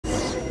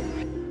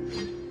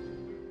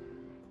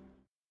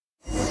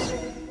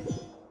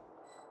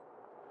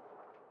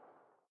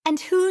And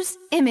whose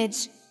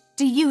image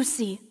do you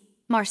see,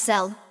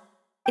 Marcel?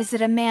 Is it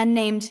a man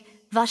named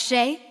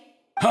Vacher?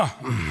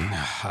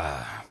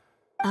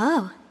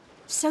 Oh,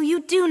 so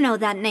you do know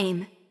that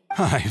name.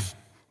 I'm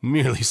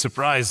merely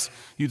surprised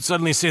you'd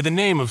suddenly say the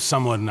name of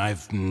someone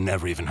I've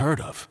never even heard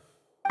of.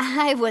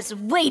 I was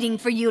waiting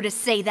for you to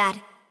say that.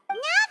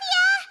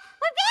 Navia!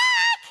 We're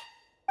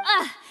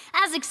back!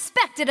 As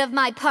expected of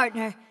my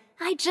partner.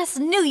 I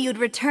just knew you'd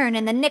return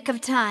in the nick of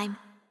time.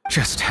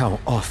 Just how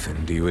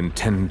often do you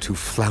intend to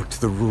flout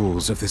the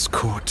rules of this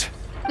court?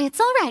 It's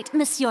all right,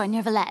 Monsieur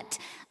Neuvillette.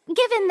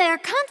 Given their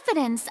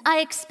confidence, I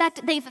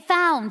expect they've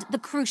found the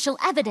crucial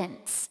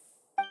evidence.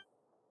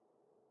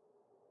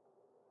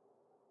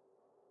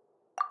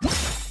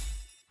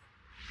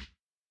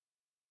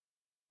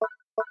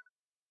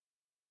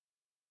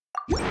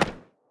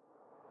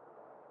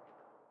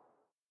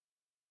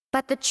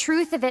 But the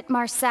truth of it,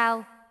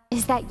 Marcel,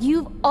 is that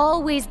you've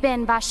always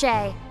been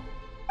Vacher.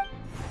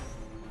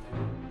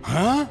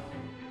 Huh?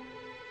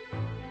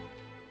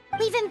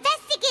 We've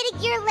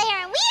investigated your lair,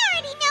 and we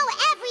already know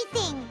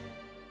everything!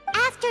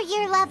 After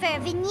your lover,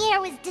 Vacher,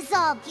 was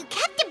dissolved, you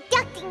kept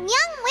abducting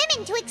young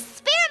women to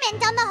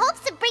experiment on the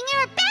hopes of bringing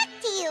her back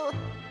to you!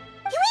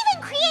 You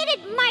even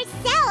created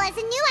Marcel as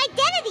a new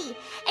identity,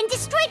 and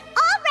destroyed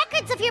all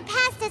records of your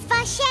past as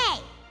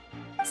Vacher!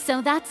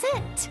 So that's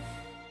it.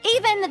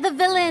 Even the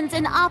villains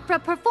in opera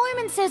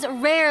performances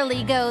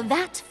rarely go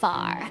that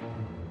far.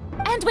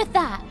 And with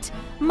that,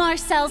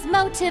 Marcel's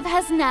motive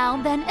has now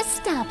been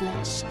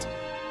established.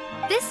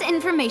 This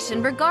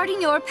information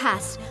regarding your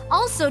past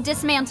also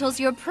dismantles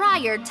your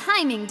prior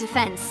timing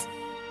defense.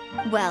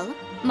 Well,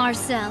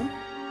 Marcel,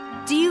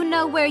 do you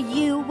know where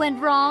you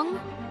went wrong?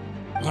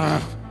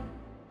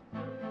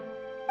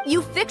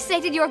 You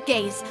fixated your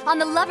gaze on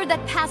the lover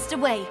that passed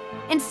away,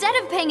 instead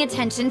of paying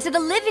attention to the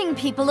living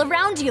people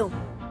around you.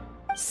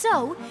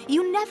 So,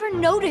 you never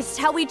noticed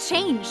how we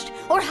changed,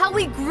 or how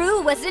we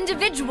grew as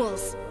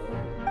individuals.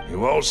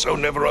 You also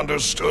never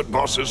understood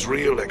Boss's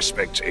real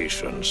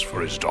expectations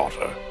for his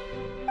daughter.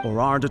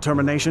 Or our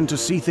determination to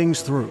see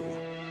things through.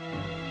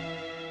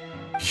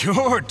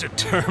 Your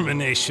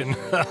determination.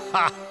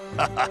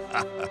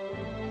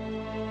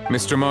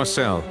 Mr.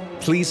 Marcel,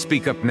 please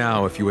speak up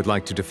now if you would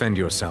like to defend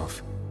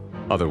yourself.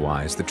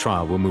 Otherwise, the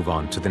trial will move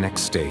on to the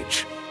next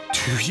stage.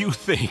 Do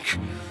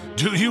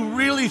you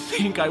really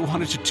think I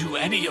wanted to do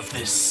any of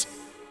this?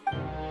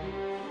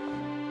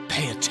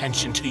 Pay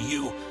attention to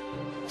you?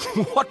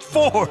 What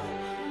for?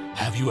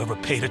 Have you ever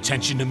paid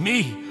attention to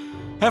me?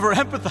 Ever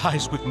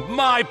empathized with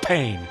my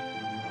pain?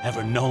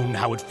 Ever known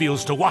how it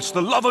feels to watch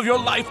the love of your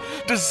life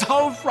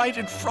dissolve right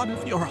in front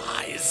of your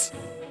eyes?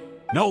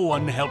 No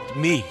one helped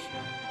me.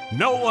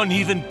 No one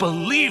even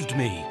believed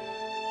me.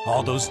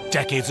 All those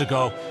decades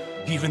ago,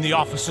 even the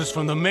officers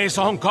from the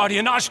Maison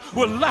Gardiennage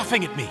were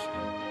laughing at me.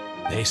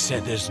 They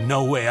said there's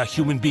no way a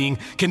human being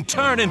can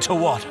turn into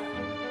water.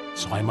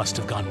 So I must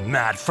have gone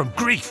mad from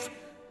grief.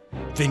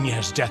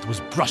 Vignere's death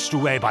was brushed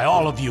away by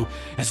all of you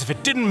as if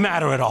it didn't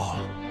matter at all.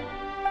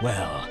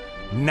 Well,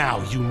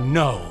 now you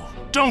know,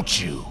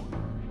 don't you?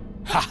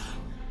 Ha!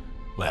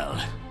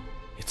 Well,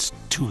 it's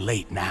too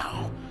late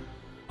now.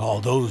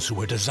 All those who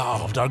were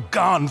dissolved are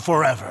gone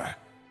forever.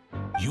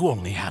 You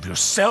only have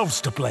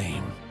yourselves to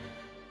blame.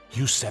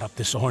 You set up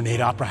this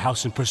ornate opera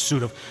house in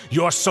pursuit of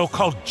your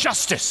so-called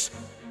justice,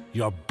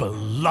 your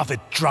beloved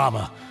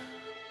drama,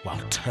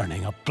 while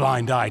turning a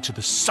blind eye to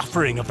the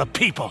suffering of the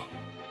people.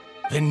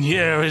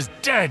 Vignere is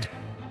dead.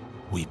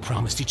 We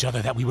promised each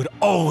other that we would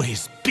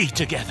always be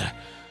together.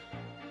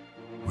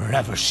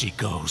 Wherever she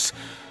goes,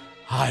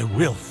 I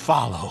will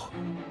follow.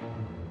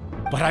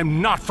 But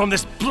I'm not from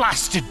this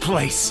blasted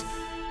place,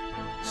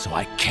 so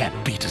I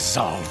can't be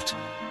dissolved,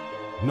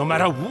 no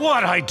matter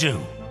what I do.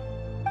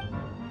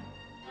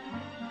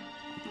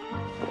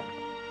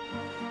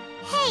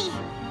 Hey,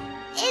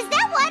 is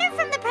that water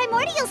from the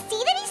primordial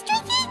sea that he's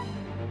drinking?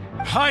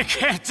 I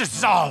can't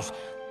dissolve!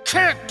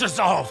 Can't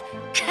dissolve!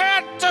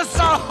 Can't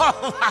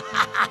dissolve!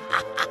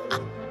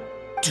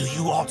 Do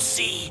you all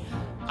see?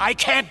 I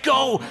can't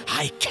go,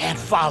 I can't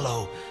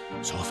follow.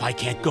 So if I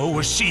can't go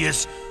where she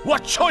is,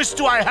 what choice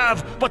do I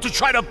have but to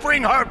try to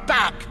bring her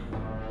back?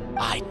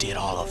 I did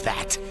all of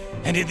that,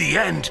 and in the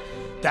end,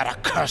 that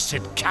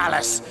accursed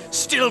Callus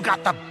still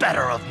got the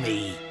better of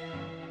me.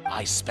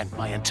 I spent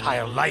my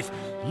entire life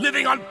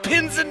living on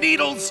pins and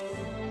needles,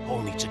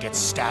 only to get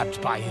stabbed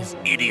by his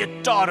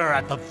idiot daughter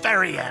at the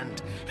very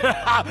end.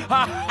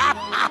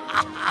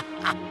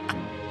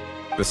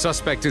 The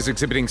suspect is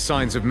exhibiting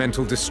signs of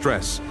mental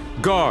distress.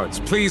 Guards,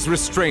 please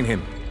restrain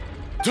him.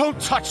 Don't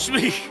touch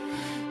me!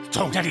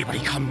 Don't anybody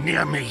come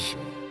near me!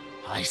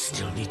 I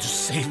still need to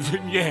save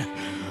Vignere.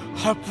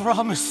 Our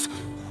promise.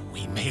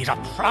 We made a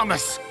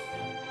promise.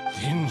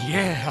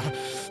 Vignere.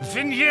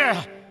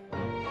 Vignere!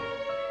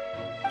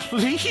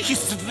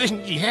 Please,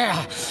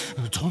 Vignere.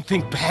 Don't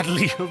think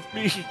badly of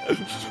me.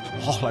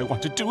 All I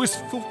want to do is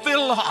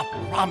fulfill our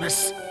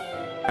promise.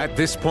 At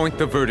this point,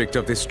 the verdict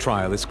of this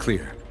trial is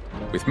clear.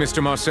 With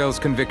Mr. Marcel's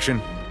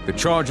conviction, the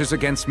charges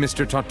against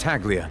Mr.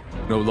 Tartaglia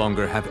no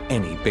longer have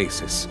any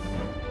basis.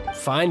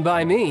 Fine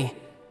by me.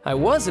 I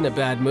was in a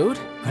bad mood,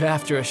 but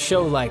after a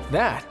show like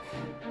that,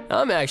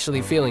 I'm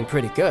actually feeling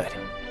pretty good.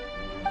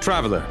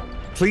 Traveler,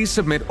 please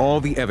submit all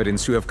the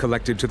evidence you have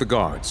collected to the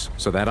guards,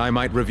 so that I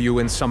might review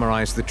and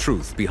summarize the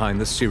truth behind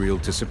the serial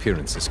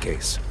disappearances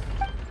case.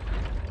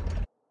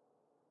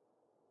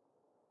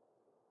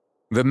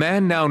 The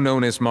man now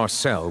known as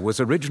Marcel was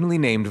originally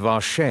named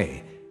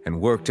Vacher and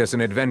worked as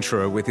an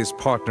adventurer with his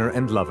partner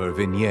and lover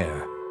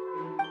Vacher.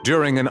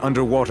 During an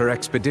underwater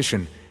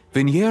expedition,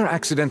 Vacher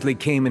accidentally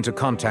came into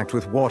contact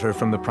with water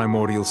from the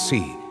primordial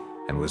sea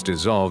and was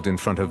dissolved in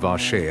front of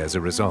Vacher as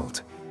a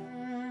result.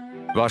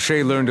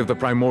 Vacher learned of the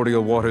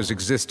primordial water's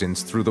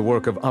existence through the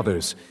work of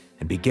others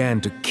and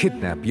began to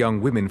kidnap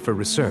young women for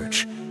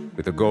research,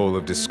 with the goal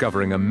of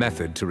discovering a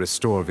method to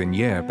restore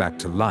Vacher back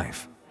to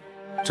life.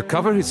 To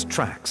cover his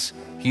tracks,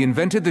 he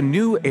invented the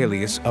new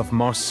alias of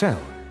Marcel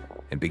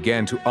and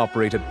began to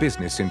operate a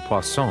business in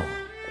Poisson.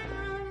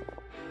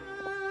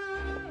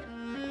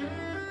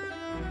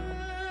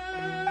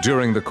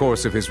 During the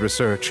course of his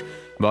research,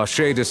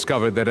 Vacher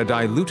discovered that a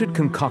diluted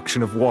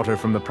concoction of water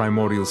from the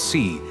primordial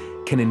sea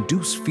can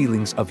induce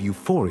feelings of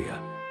euphoria,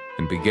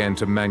 and began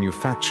to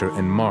manufacture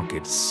and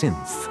market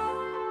synth.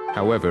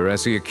 However,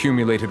 as he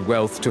accumulated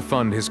wealth to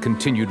fund his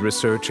continued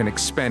research and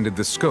expanded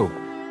the scope,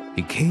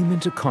 he came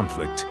into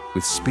conflict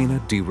with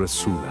Spina di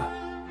Rosula.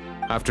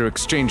 After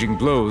exchanging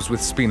blows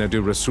with Spina di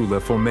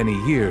Rosula for many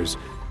years,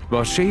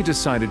 Vacher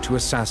decided to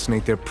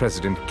assassinate their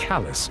president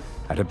Callus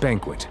at a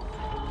banquet.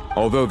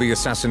 Although the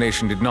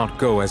assassination did not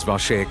go as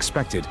Vacher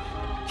expected,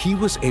 he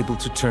was able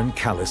to turn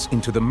Callus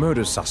into the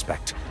murder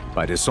suspect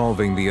by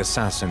dissolving the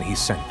assassin he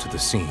sent to the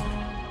scene.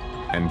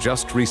 And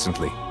just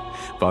recently,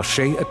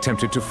 Vacher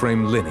attempted to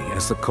frame Linny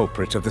as the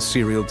culprit of the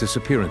serial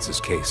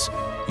disappearances case,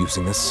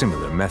 using a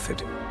similar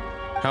method.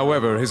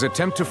 However, his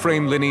attempt to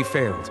frame Linny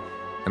failed,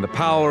 and the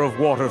power of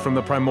water from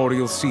the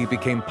primordial sea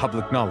became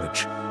public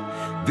knowledge.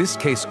 This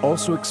case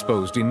also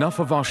exposed enough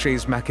of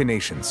Vacher's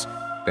machinations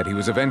that he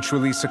was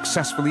eventually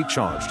successfully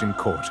charged in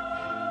court.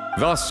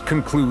 Thus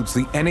concludes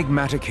the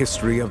enigmatic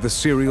history of the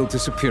serial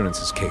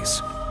disappearances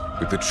case,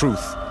 with the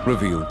truth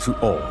revealed to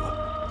all.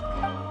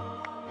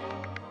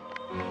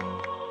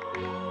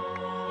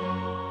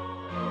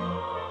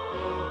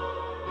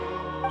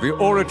 The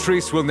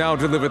Oratrice will now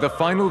deliver the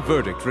final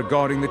verdict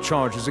regarding the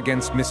charges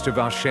against Mr.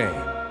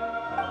 Vacher.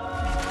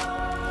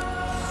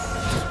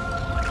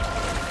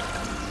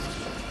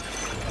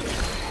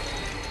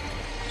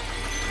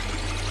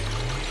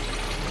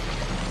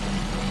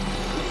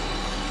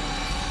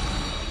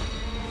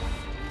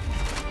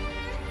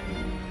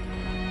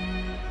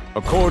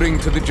 According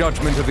to the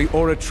judgment of the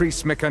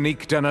Oratrice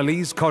Mécanique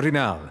d'Analyse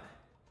Cardinale,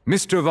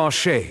 Mr.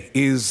 Vacher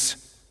is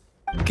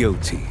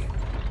guilty.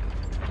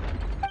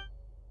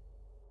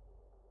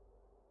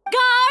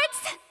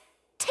 Guards!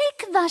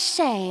 Take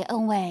Vacher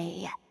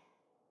away.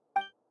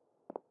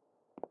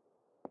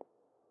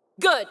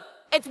 Good.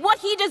 It's what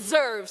he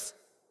deserves.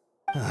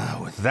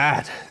 With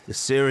that, the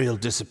serial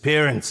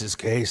disappearances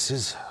case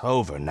is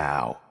over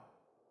now.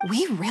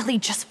 We really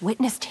just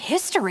witnessed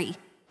history.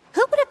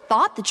 Who would have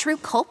thought the true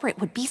culprit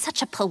would be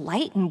such a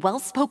polite and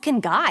well-spoken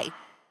guy? Yippee!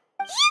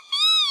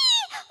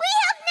 We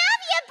helped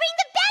Navia bring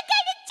the bad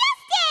guy to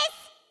justice!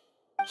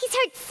 He's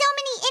hurt so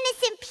many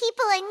innocent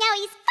people and now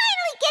he's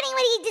finally getting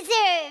what he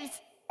deserves!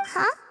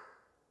 Huh?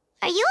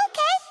 Are you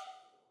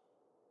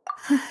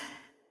okay?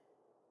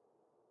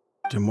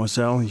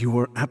 Demoiselle, you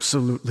were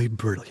absolutely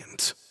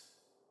brilliant.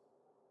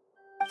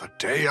 The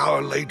day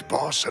our late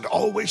boss had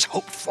always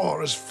hoped for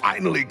has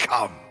finally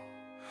come.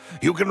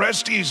 You can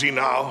rest easy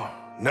now,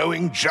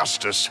 knowing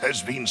justice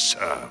has been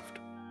served.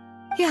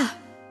 Yeah.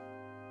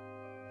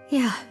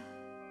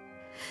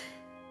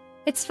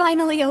 It's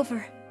finally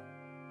over.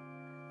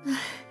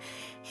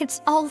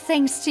 It's all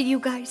thanks to you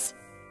guys.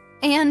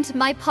 And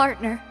my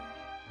partner.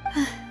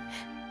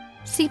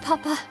 See,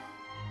 Papa?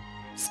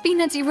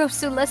 Spina di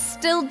Rosula's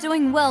still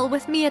doing well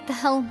with me at the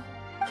helm.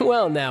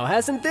 Well now,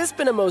 hasn't this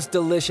been a most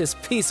delicious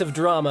piece of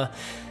drama?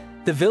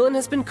 The villain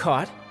has been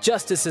caught,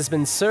 justice has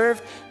been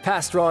served,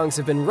 past wrongs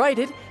have been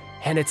righted,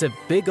 and it's a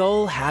big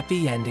ol'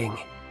 happy ending.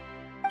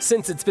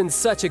 Since it's been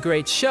such a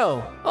great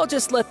show, I'll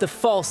just let the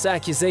false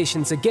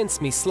accusations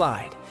against me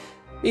slide.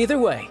 Either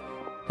way,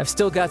 I've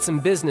still got some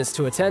business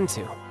to attend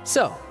to,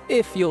 so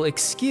if you'll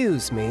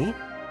excuse me...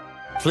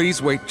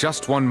 Please wait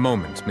just one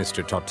moment,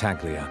 Mr.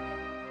 Tartaglia.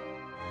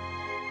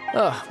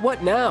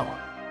 What now?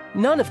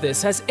 None of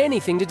this has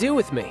anything to do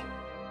with me.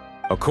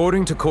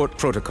 According to court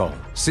protocol,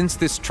 since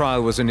this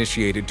trial was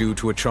initiated due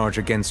to a charge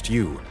against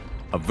you,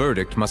 a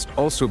verdict must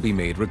also be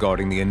made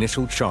regarding the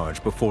initial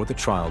charge before the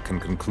trial can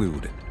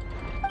conclude.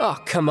 Oh,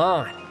 come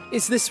on.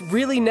 Is this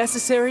really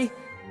necessary?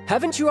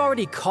 Haven't you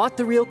already caught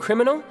the real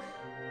criminal?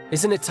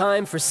 Isn't it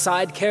time for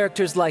side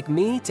characters like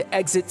me to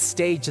exit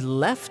stage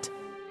left?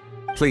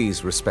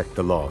 Please respect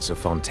the laws of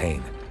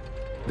Fontaine.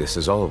 This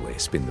has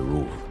always been the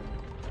rule.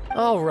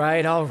 All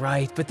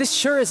right, but this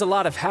sure is a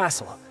lot of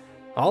hassle.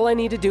 All I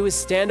need to do is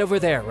stand over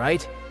there,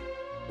 right?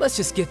 Let's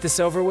just get this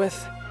over with.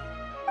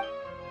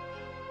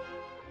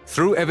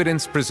 Through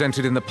evidence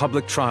presented in the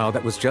public trial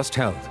that was just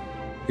held,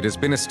 it has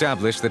been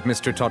established that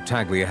Mr.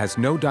 Tartaglia has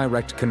no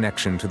direct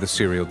connection to the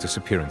serial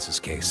disappearances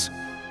case.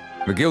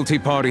 The guilty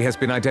party has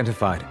been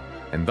identified,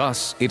 and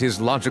thus it is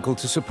logical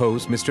to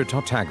suppose Mr.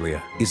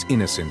 Tartaglia is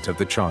innocent of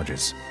the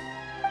charges.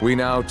 We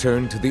now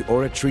turn to the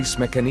Oratrice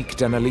Mécanique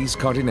d'Analyse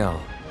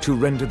Cardinale to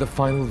render the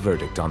final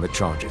verdict on the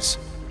charges.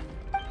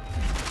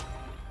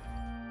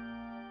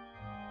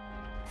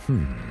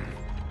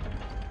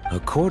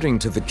 According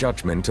to the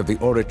judgment of the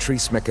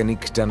Oratrice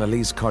Mécanique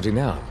d'Analyse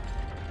Cardinale,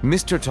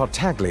 Mr.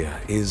 Tartaglia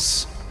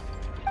is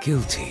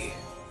guilty.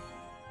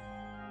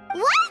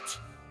 What?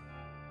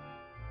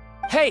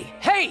 Hey,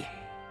 hey!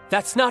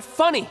 That's not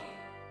funny!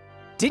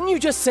 Didn't you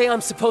just say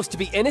I'm supposed to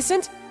be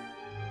innocent?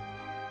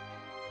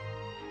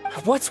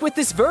 What's with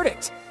this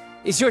verdict?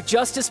 Is your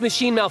justice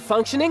machine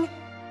malfunctioning?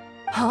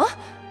 Huh?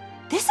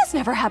 This has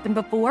never happened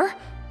before.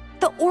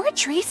 The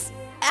Oratrice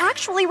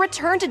actually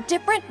returned a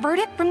different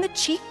verdict from the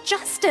Chief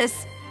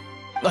Justice.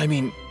 I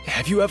mean,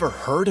 have you ever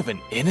heard of an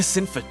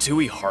innocent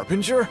Fatui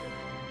Harbinger?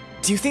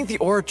 Do you think the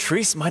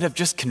Oratrice might have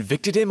just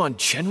convicted him on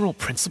general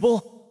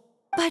principle?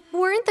 But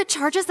weren't the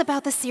charges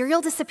about the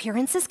serial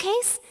disappearances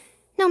case?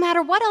 No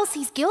matter what else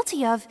he's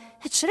guilty of,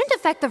 it shouldn't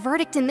affect the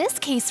verdict in this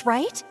case,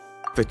 right?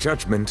 The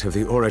judgment of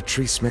the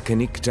Oratrice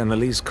Mécanique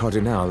d'Analyse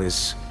Cardinale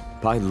is,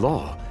 by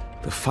law,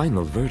 the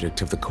final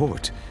verdict of the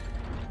court.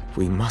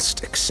 We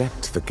must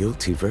accept the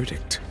guilty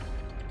verdict.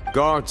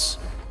 Guards,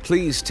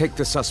 please take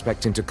the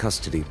suspect into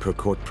custody per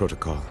court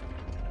protocol.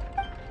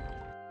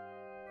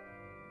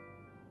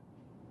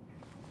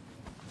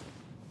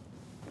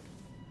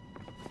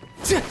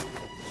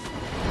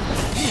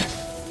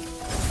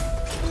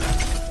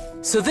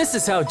 So this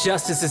is how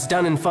justice is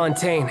done in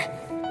Fontaine.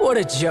 What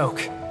a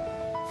joke.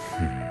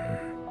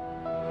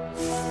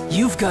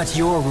 You've got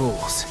your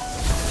rules.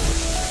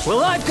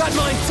 Well, I've got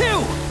mine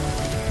too!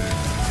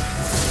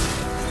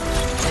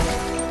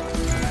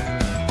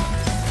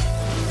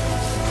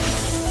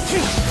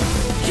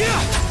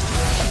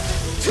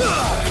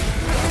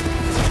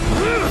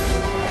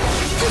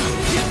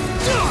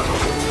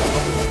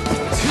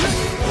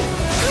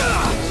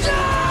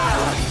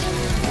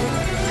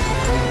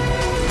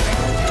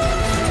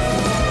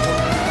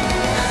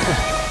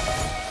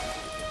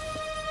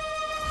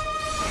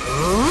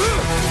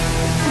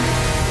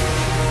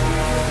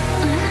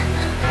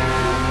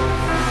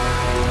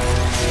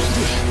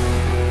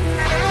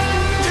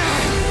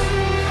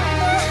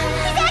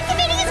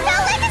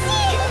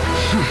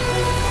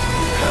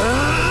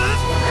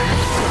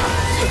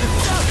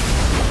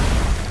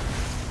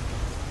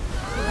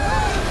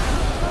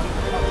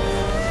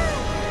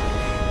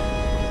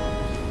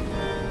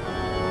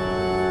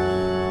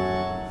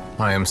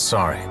 I am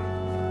sorry.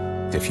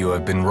 If you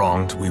have been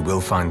wronged, we will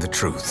find the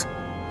truth.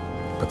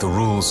 But the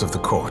rules of the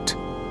court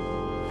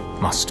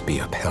must be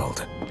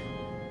upheld.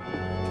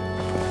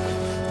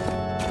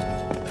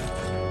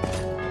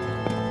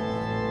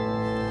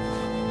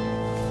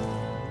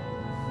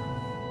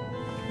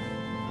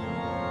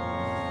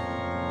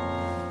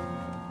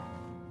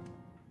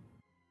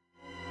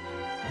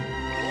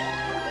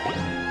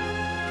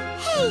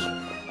 Hey,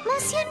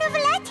 Monsieur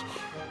Neuvillette,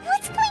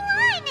 what's going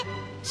on?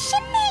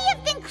 Shouldn't they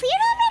have been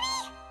cleared already?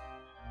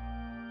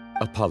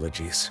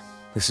 Apologies.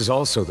 This is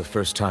also the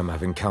first time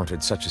I've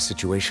encountered such a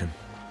situation.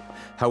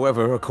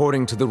 However,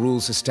 according to the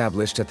rules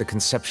established at the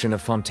conception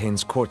of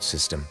Fontaine's court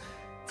system,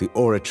 the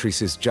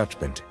Oratrice's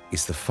judgment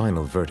is the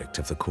final verdict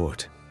of the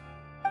court.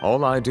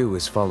 All I do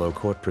is follow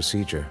court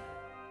procedure.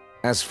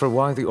 As for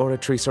why the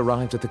Oratrice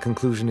arrived at the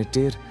conclusion it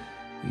did,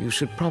 you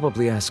should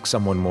probably ask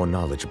someone more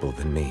knowledgeable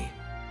than me.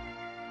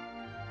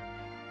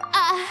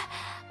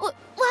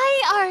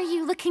 Why are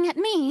you looking at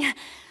me?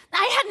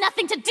 I had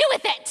nothing to do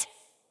with it!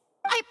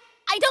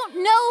 I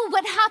don't know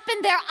what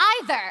happened there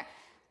either!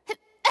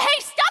 Hey,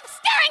 stop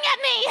staring at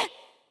me!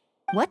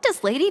 What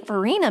does Lady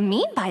Furina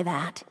mean by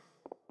that?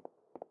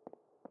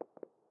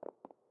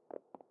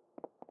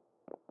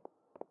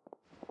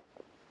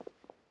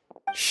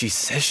 She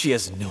says she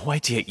has no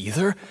idea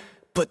either?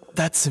 But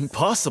that's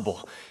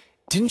impossible.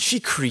 Didn't she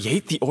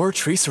create the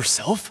Oratrice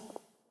herself?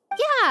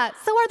 Yeah,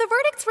 so are the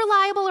verdicts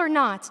reliable or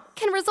not?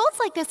 Can results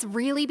like this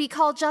really be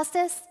called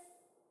justice?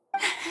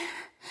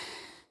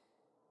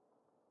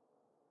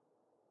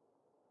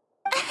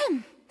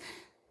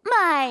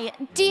 My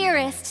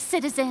dearest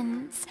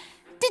citizens,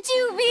 did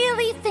you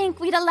really think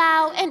we'd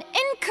allow an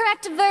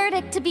incorrect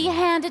verdict to be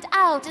handed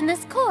out in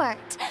this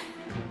court?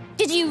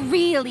 Did you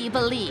really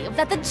believe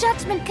that the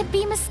judgment could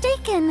be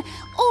mistaken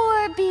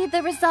or be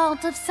the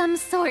result of some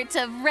sort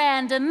of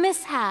random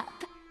mishap?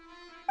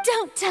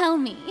 Don't tell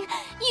me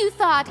you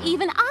thought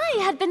even I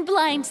had been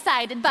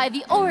blindsided by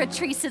the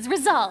Oratrice's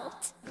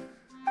result.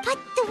 But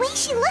the way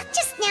she looked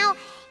just now,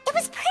 it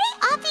was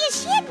pretty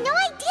obvious she had no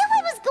idea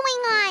what was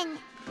going on.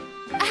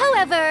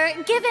 However,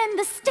 given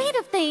the state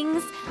of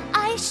things,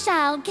 I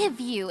shall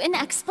give you an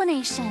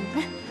explanation.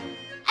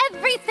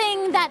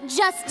 Everything that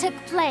just took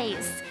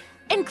place,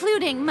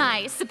 including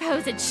my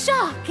supposed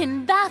shock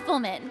and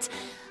bafflement,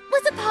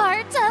 was a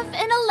part of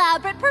an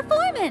elaborate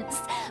performance,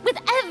 with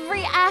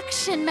every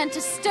action meant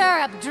to stir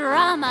up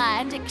drama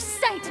and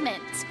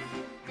excitement.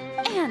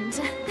 And,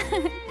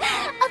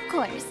 of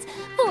course,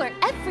 for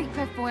every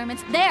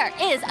performance, there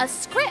is a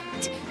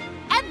script.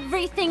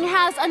 Everything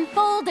has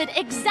unfolded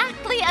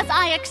exactly as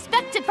I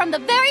expected from the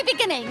very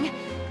beginning.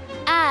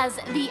 As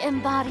the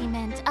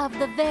embodiment of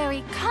the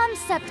very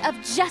concept of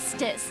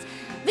justice,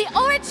 the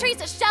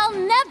Oratrice shall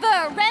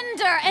never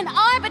render an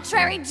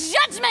arbitrary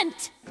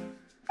judgment!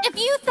 If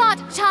you thought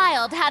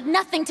Childe had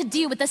nothing to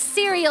do with the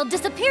serial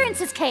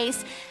disappearances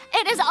case,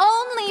 it is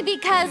only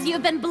because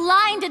you've been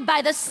blinded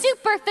by the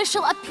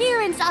superficial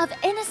appearance of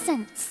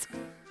innocence.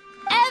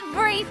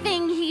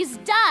 Everything he's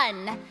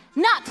done,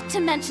 not to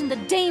mention the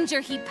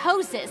danger he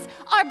poses,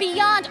 are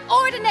beyond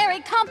ordinary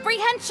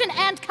comprehension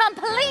and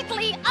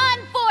completely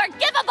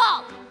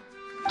unforgivable!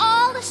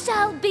 All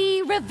shall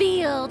be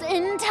revealed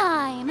in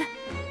time.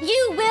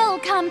 You will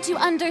come to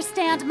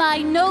understand my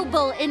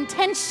noble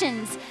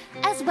intentions,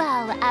 as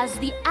well as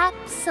the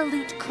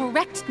absolute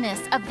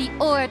correctness of the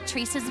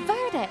Oratrice's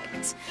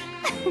verdict.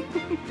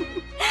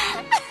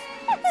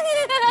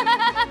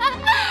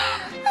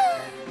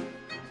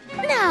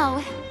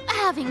 Now,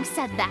 having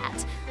said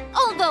that,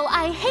 although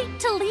I hate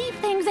to leave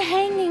things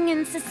hanging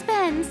in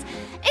suspense,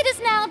 it is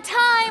now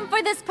time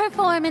for this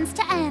performance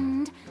to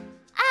end.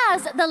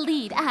 As the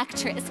lead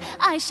actress,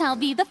 I shall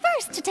be the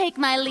first to take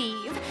my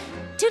leave.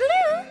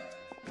 Toodaloo!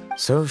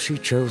 So she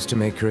chose to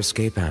make her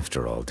escape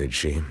after all, did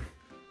she?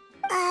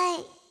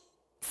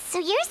 So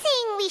you're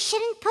saying we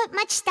shouldn't put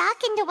much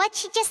stock into what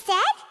she just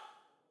said?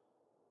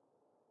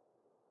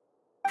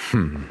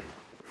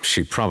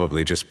 She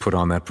probably just put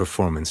on that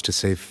performance to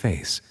save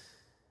face.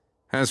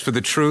 As for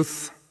the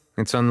truth,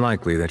 it's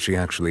unlikely that she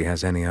actually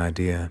has any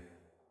idea.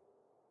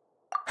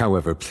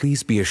 However,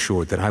 please be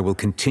assured that I will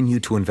continue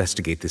to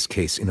investigate this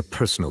case in a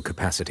personal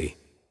capacity.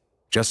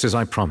 Just as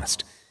I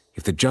promised,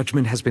 if the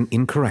judgment has been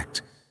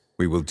incorrect,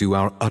 we will do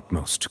our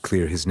utmost to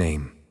clear his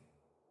name.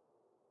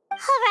 All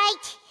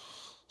right.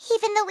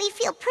 Even though we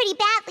feel pretty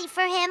badly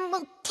for him,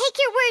 we'll take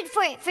your word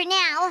for it for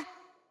now.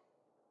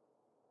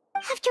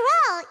 After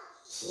all,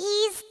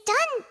 he's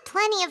done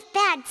plenty of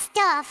bad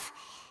stuff,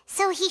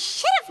 so he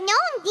should have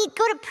known he'd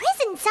go to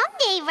prison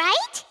someday,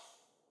 right?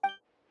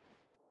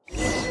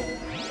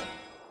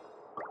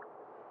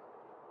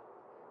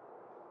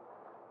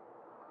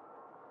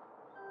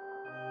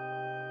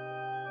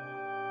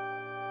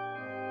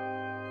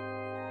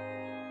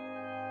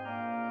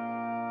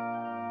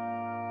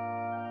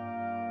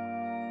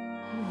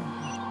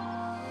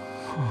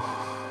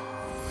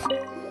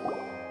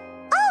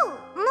 Oh,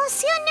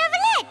 Monsieur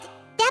Neuvillette!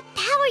 That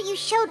power you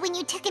showed when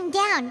you took him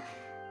down.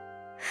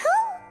 Who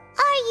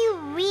are you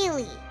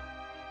really?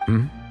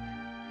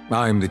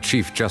 I'm the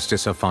Chief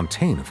Justice of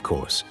Fontaine, of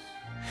course.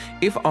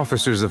 If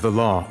officers of the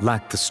law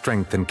lack the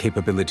strength and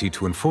capability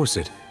to enforce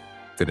it,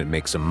 then it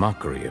makes a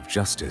mockery of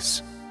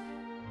justice.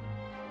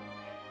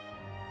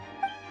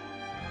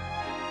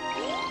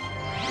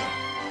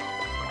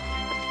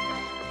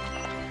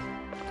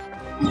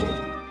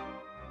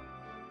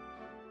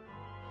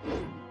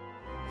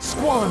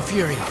 Squall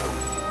Fury!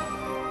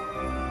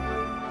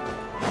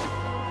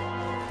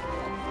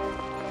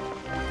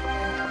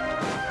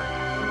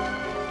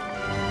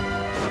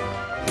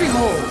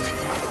 Behold!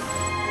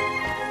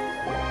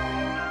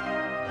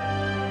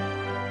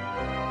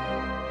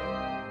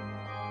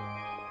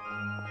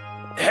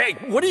 Hey,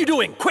 what are you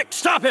doing? Quick,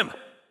 stop him!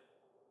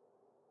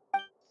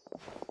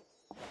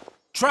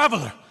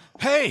 Traveler!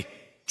 Hey!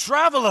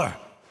 Traveler!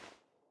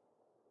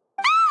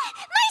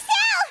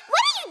 Marcel!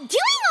 What are you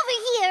doing over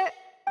here?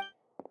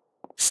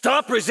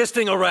 Stop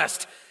resisting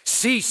arrest!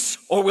 Cease,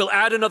 or we'll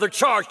add another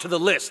charge to the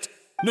list!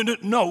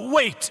 No,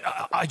 wait!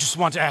 I just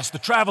want to ask the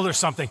Traveler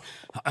something.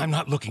 I'm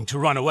not looking to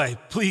run away.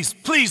 Please,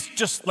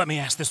 just let me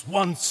ask this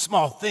one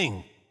small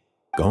thing.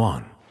 Go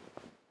on.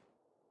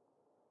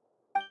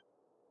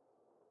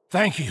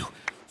 Thank you.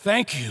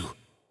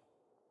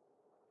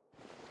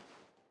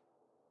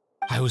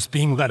 I was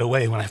being led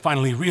away when I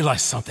finally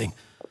realized something.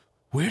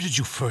 Where did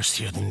you first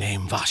hear the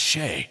name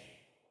Vacher?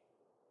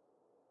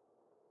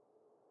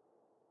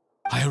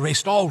 I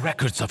erased all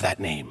records of that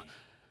name.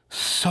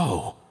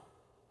 So,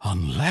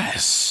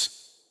 unless...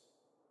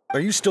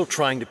 Are you still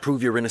trying to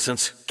prove your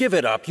innocence? Give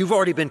it up, you've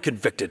already been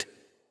convicted.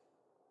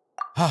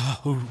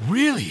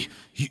 Really?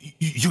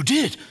 You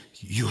did?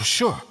 You're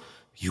sure?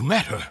 You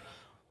met her?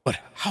 But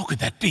how could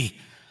that be?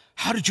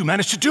 How did you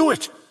manage to do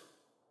it?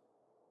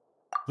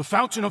 The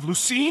Fountain of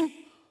Lucine?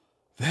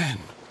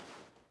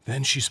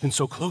 Then she's been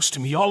so close to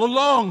me all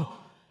along.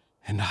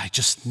 And I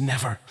just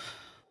never...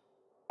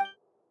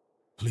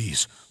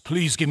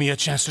 Please give me a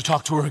chance to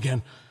talk to her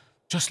again.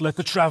 Just let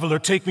the Traveler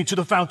take me to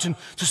the fountain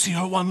to see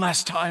her one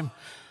last time.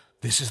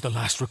 This is the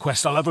last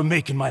request I'll ever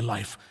make in my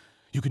life.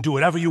 You can do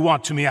whatever you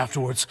want to me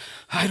afterwards.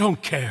 I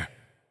don't care.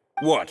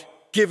 What?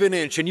 Give an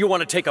inch and you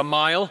want to take a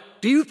mile?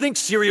 Do you think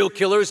serial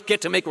killers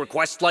get to make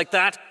requests like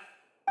that?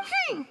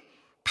 Paimon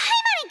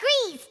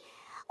agrees.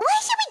 Why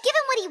should we give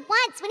him what he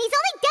wants when he's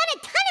only done a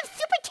ton of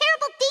super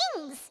terrible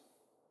things?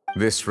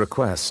 This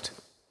request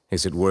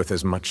Is it worth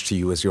as much to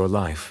you as your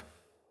life?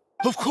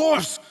 Of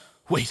course!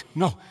 Wait,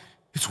 no.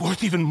 It's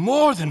worth even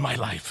more than my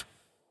life.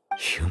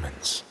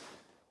 Humans.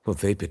 Will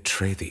they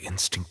betray the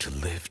instinct to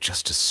live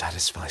just to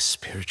satisfy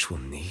spiritual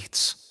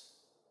needs?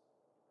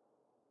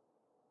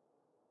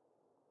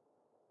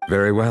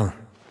 Very well.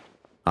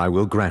 I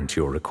will grant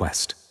your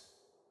request.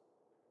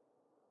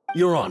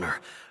 Your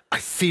Honor, I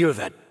fear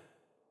that...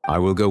 I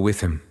will go with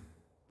him.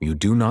 You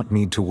do not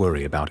need to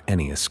worry about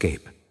any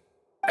escape.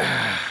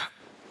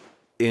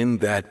 In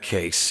that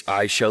case,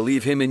 I shall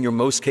leave him in your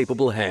most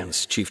capable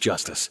hands, Chief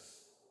Justice.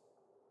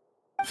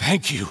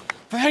 Thank you,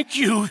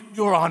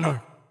 Your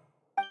Honor.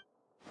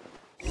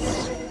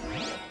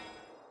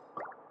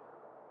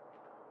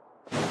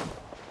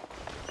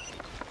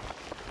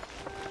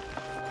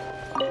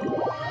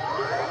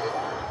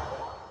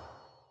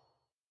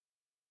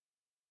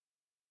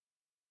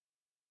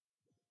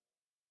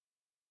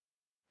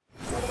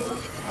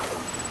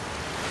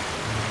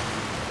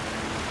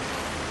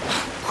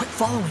 Quit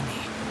following me.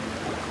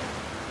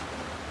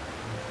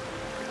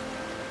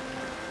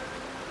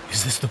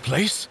 Is this the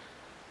place?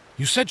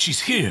 You said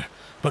she's here,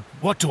 but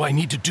what do I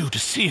need to do to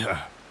see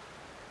her?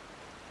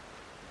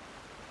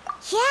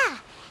 Yeah,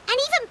 and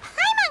even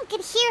Paimon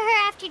could hear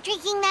her after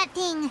drinking that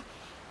thing.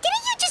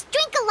 Didn't you just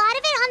drink a lot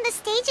of it on the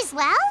stage as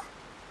well?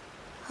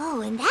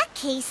 Oh, in that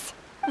case...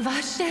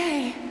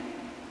 Vacher.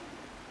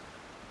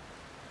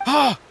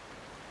 Ah!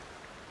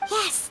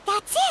 Yes,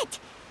 that's it!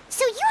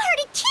 So you heard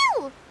it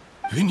too!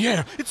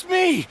 Vinier, it's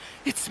me!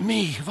 It's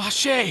me,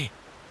 Vacher!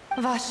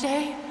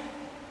 Vacher?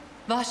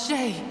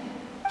 Vacher!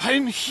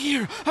 I'm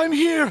here!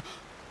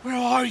 Where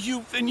are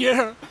you,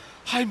 Vinier?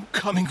 I'm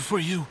coming for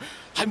you.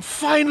 I'm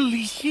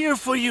finally here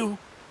for you.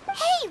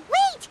 Hey,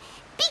 wait!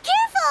 Be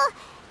careful!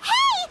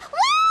 Hey,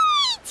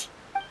 wait!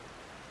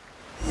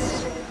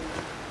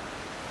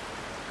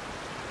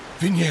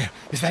 Vinier,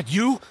 is that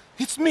you?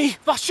 It's me,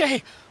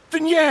 Vacher!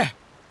 Vinier!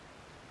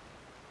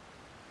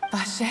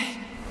 Vacher?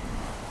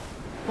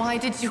 Why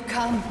did you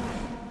come?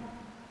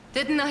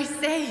 Didn't I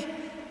say?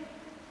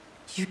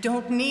 You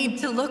don't need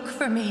to look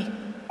for me.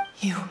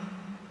 You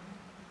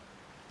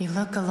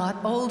look a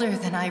lot older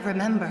than I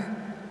remember.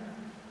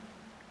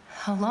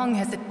 How long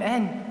has it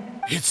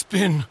been? It's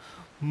been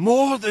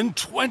more than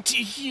 20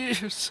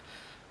 years.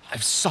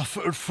 I've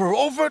suffered for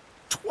over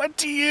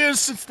 20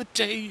 years since the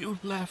day you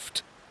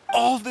left.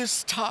 All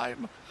this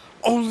time,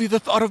 only the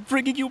thought of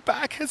bringing you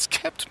back has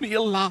kept me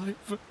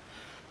alive.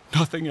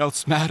 Nothing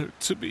else mattered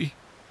to me.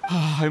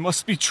 I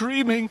must be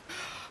dreaming.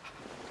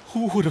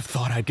 Who would have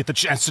thought I'd get the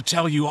chance to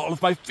tell you all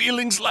of my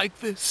feelings like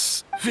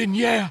this?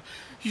 Vinier,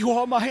 you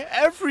are my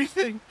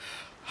everything.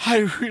 I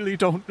really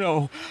don't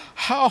know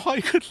how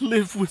I could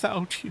live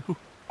without you.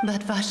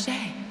 But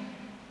Vacher,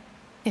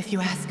 if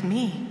you ask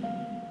me,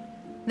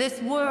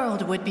 this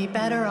world would be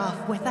better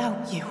off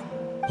without you.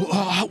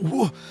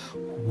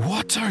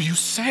 What are you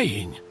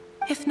saying?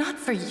 If not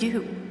for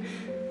you,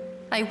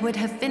 I would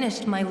have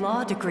finished my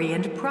law degree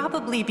and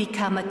probably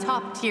become a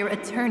top-tier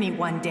attorney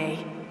one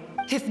day.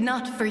 If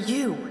not for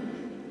you,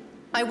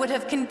 I would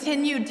have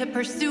continued to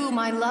pursue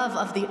my love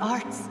of the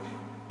arts,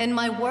 and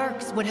my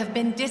works would have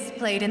been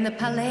displayed in the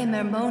Palais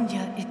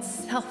Mermonia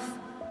itself.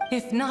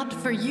 If not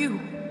for you,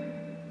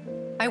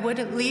 I would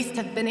at least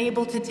have been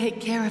able to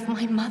take care of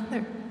my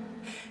mother.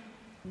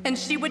 And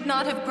she would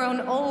not have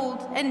grown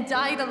old and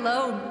died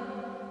alone,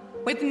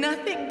 with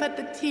nothing but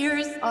the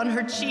tears on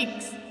her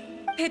cheeks.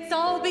 It's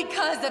all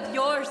because of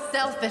your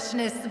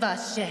selfishness,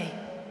 Vacher.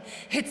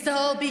 It's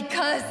all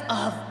because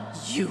of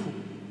you.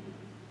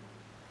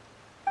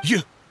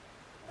 You...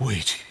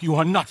 Wait, you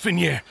are not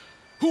Vinier.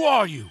 Who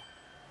are you?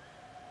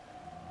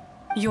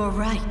 You're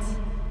right.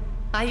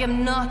 I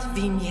am not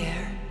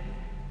Vinier.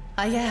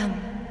 I am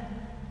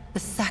the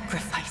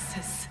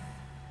sacrifices.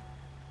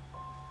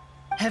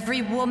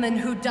 Every woman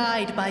who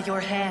died by your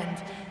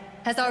hand,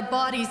 as our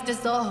bodies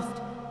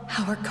dissolved,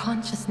 our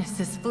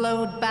consciousnesses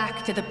flowed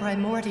back to the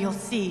primordial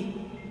sea.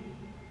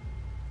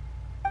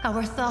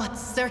 Our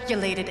thoughts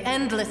circulated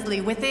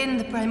endlessly within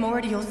the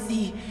primordial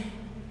sea,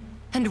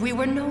 and we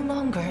were no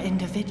longer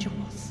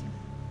individuals,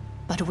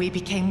 but we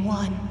became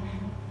one,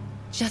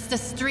 just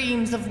as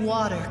streams of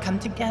water come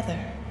together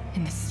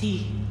in the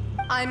sea.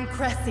 I'm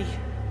Cressy.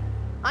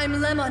 I'm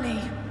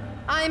Lemony.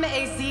 I'm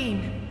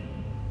Azine.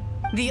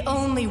 The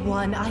only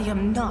one I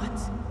am not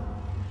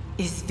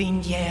is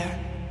Vinier.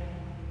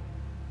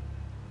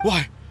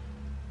 Why?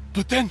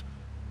 But then,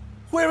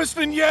 where is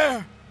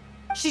Vinier?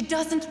 She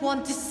doesn't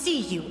want to see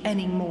you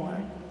anymore.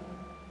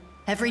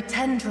 Every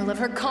tendril of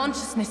her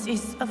consciousness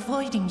is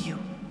avoiding you.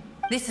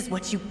 This is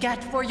what you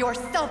get for your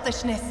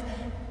selfishness.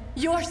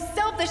 Your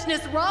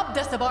selfishness robbed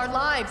us of our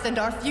lives and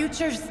our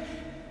futures.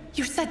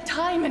 You said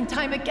time and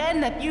time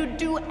again that you'd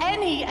do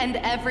any and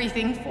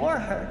everything for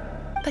her.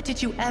 But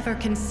did you ever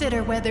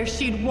consider whether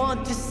she'd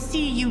want to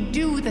see you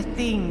do the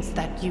things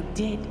that you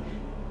did?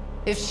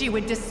 If she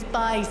would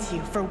despise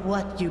you for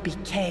what you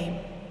became?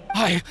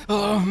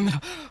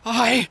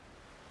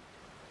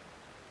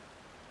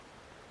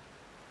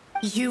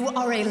 You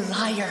are a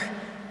liar,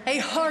 a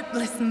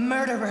heartless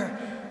murderer,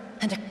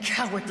 and a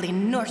cowardly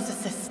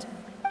narcissist.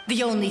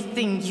 The only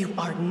thing you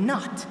are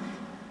not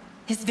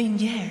is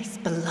Vignere's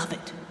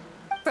beloved.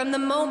 From the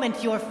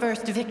moment your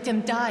first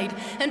victim died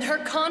and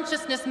her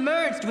consciousness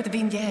merged with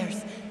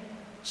Vignere's,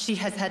 she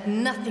has had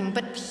nothing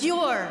but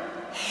pure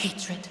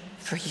hatred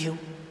for you.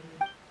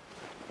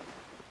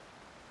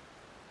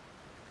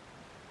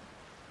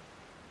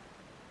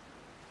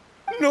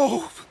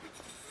 No!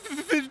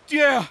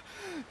 Vignere!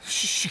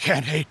 She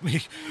can't hate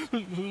me.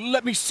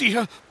 Let me see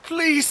her,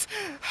 please.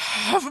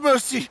 Have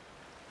mercy.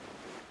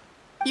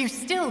 You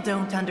still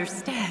don't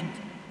understand.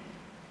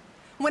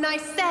 When I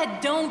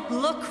said don't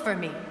look for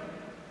me,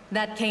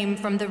 that came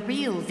from the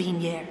real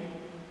Vignere.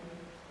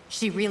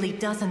 She really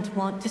doesn't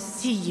want to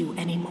see you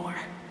anymore.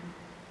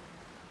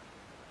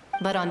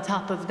 But on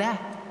top of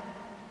that,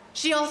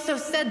 she also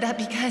said that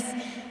because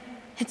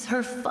it's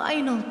her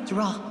final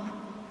drop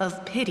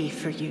of pity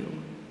for you.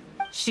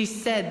 She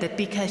said that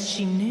because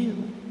she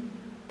knew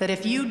that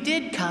if you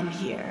did come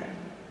here,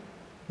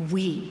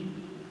 we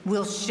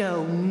will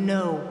show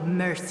no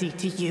mercy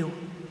to you.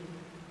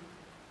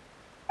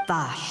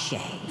 Vacher.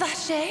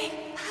 Vacher?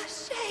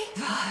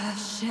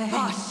 Vacher.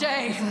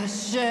 Vacher!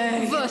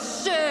 Vacher.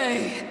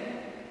 Vacher!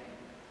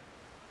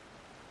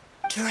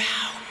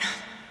 Drown.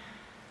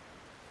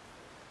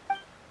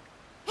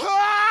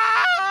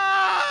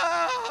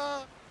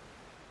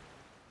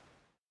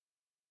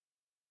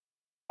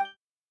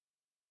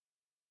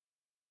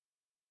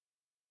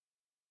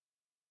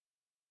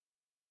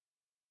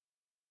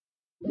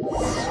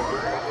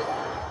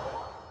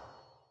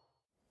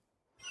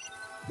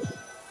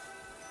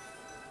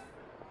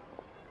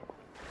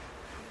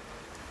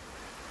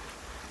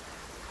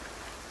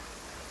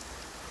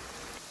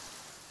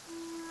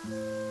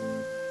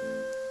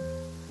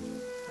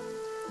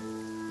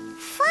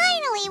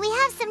 Finally, we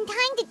have some time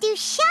to do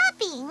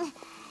shopping.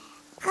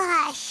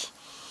 Gosh,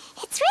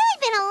 it's really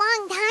been a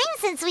long time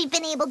since we've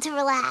been able to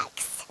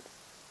relax.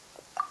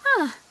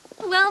 Huh.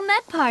 Well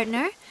met,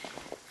 partner.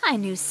 I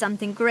knew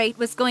something great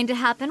was going to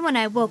happen when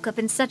I woke up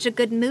in such a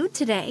good mood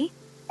today.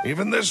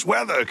 Even this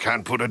weather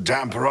can't put a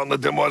damper on the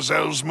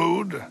demoiselle's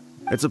mood.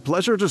 It's a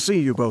pleasure to see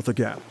you both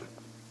again.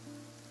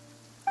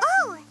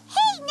 Oh,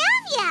 hey,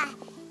 Navia!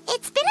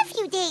 It's been a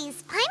few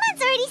days.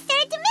 Paimon's already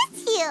started to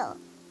miss you.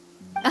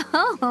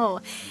 Oh,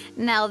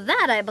 now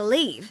that I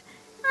believe.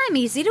 I'm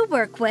easy to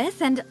work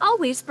with and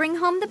always bring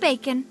home the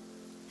bacon.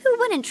 Who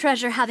wouldn't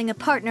treasure having a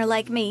partner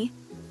like me?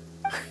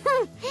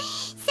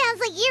 Sounds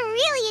like you're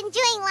really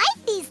enjoying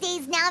life these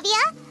days,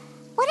 Navia.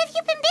 What have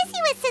you been busy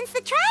with since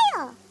the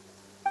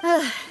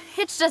trial?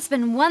 It's just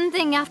been one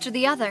thing after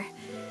the other.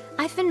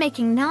 I've been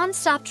making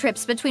non-stop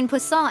trips between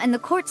Poisson and the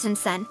court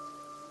since then.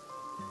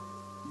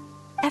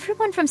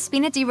 Everyone from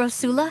Spina di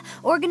Rosula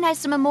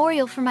organized a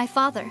memorial for my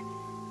father.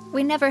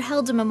 We never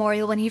held a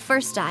memorial when he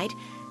first died,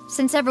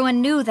 since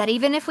everyone knew that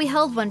even if we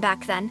held one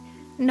back then,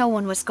 no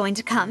one was going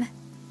to come.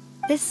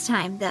 This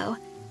time, though,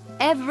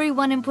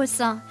 everyone in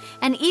Poisson,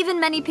 and even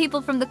many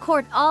people from the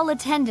court, all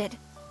attended.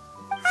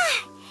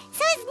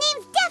 So his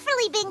name's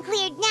definitely been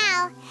cleared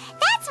now.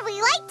 That's what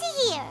we like to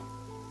hear.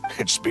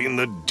 It's been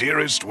the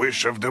dearest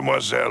wish of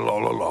Demoiselle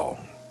all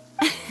along.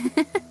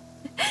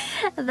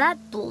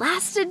 That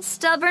blasted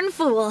stubborn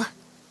fool.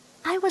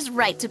 I was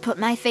right to put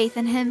my faith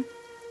in him.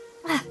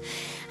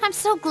 I'm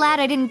so glad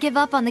I didn't give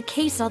up on the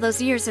case all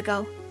those years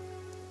ago.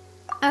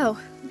 Oh,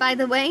 by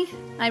the way,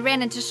 I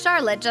ran into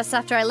Charlotte just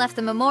after I left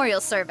the memorial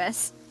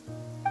service.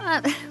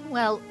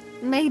 Well,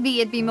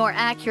 maybe it'd be more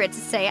accurate to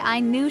say I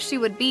knew she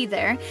would be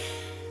there,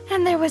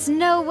 and there was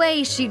no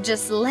way she'd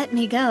just let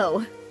me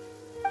go.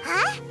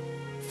 Huh?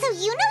 So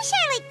you know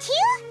Charlotte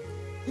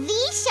too?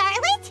 The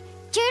Charlotte?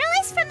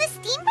 Journalist from the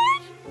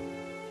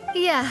Steambird?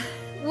 Yeah,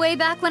 way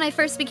back when I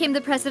first became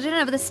the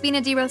president of the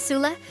Spina di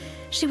Rosula,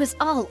 she was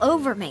all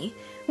over me.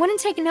 Wouldn't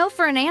take no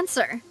for an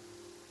answer.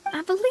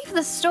 I believe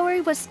the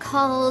story was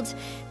called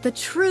The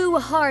True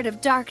Heart of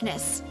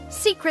Darkness,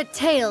 Secret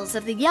Tales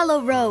of the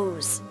Yellow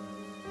Rose.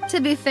 To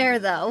be fair,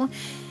 though,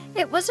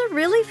 it was a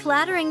really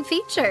flattering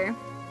feature.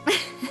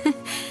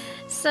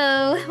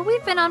 So,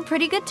 we've been on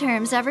pretty good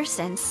terms ever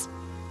since.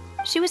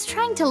 She was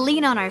trying to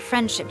lean on our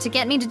friendship to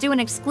get me to do an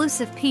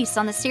exclusive piece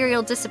on the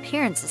serial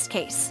disappearances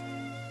case.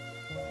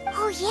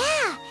 Oh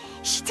yeah,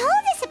 she told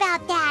us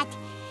about that.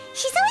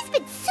 She's always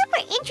been super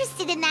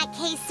interested in that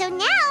case, so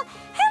now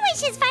her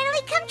wish has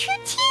finally come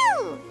true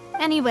too!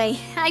 Anyway,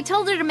 I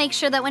told her to make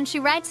sure that when she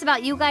writes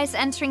about you guys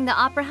entering the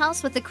opera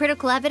house with the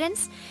critical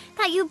evidence,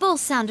 that you both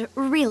sound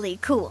really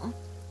cool.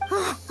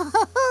 Now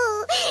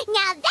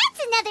that's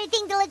another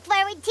thing to look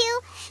forward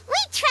to! We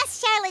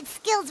trust Charlotte's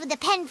skills with a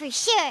pen for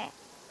sure.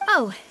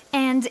 Oh,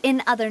 and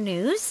in other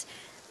news,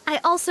 I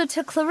also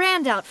took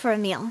Clarande out for a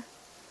meal.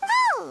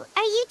 Oh,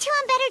 are you two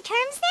on better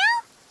terms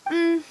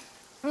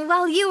now?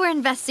 While you were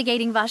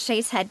investigating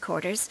Vacher's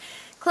headquarters,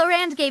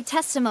 Clarande gave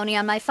testimony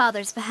on my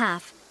father's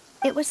behalf.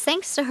 It was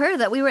thanks to her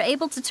that we were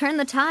able to turn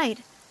the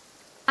tide.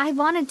 I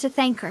wanted to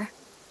thank her.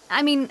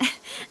 I mean,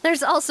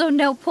 there's also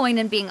no point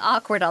in being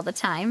awkward all the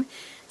time,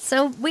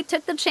 so we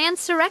took the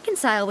chance to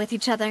reconcile with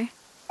each other.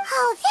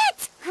 Oh,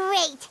 that's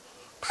great!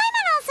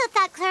 Paimon also also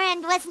thought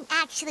Clorinde wasn't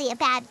actually a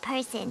bad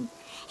person.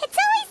 It's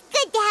always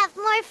good to have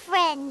more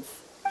friends.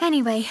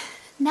 Anyway,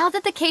 now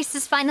that the case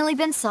has finally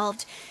been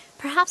solved,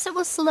 perhaps it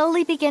will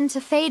slowly begin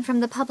to fade from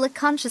the public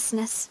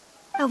consciousness.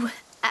 Oh,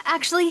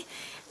 actually,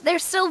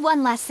 there's still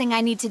one last thing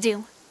I need to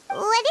do.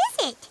 What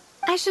is it?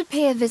 I should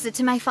pay a visit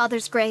to my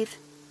father's grave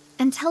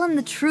and tell him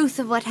the truth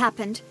of what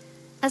happened,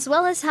 as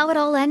well as how it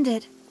all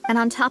ended. And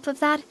on top of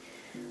that,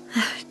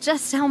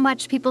 just how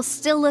much people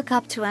still look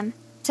up to him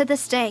to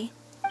this day.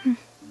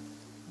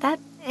 That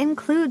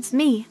includes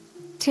me,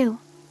 too.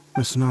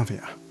 Miss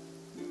Navia.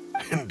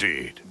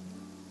 Indeed.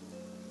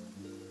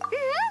 We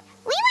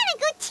want to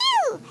go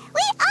too!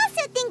 We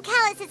also think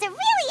Callus is a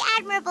really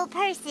admirable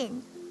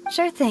person.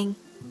 Sure thing.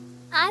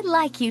 I'd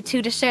like you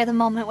two to share the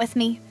moment with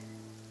me.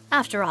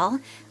 After all,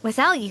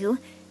 without you,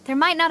 there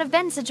might not have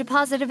been such a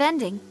positive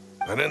ending.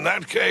 And in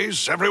that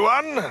case,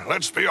 everyone,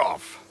 let's be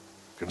off.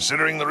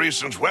 Considering the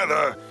recent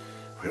weather,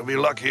 we'll be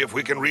lucky if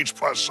we can reach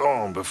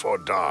Poisson before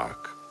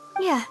dark.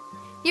 Yeah,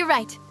 you're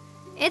right.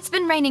 It's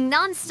been raining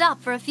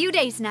non-stop for a few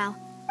days now.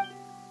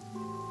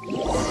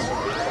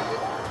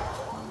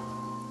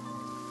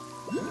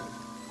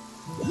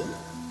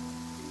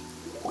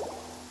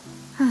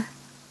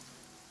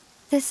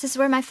 This is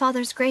where my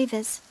father's grave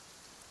is.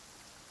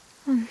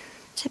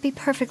 To be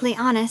perfectly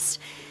honest,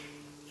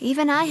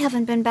 even I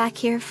haven't been back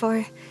here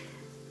for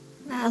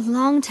a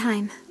long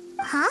time.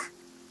 Huh?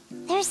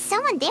 There's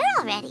someone there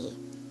already.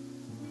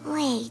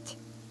 Wait.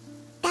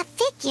 That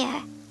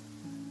figure.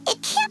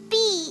 It can't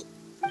be...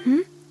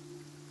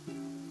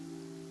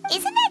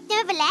 Isn't that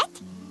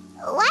Neuvillette?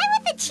 Why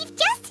would the Chief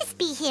Justice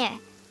be here?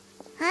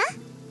 Huh?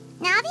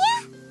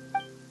 Navia?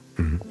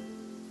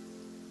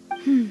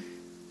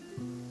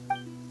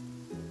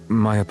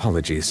 My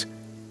apologies.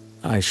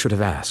 I should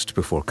have asked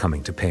before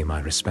coming to pay my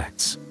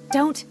respects.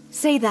 Don't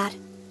say that.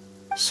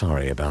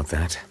 Sorry about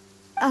that.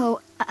 Oh,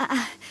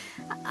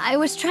 I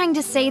was trying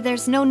to say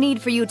there's no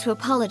need for you to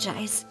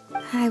apologize.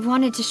 I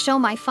wanted to show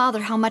my father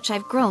how much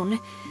I've grown.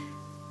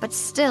 But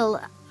still,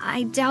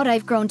 I doubt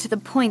I've grown to the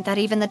point that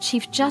even the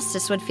Chief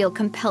Justice would feel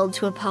compelled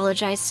to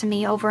apologize to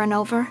me over and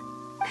over.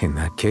 In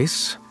that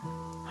case,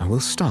 I will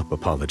stop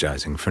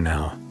apologizing for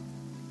now.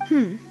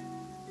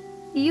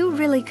 You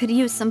really could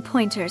use some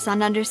pointers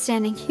on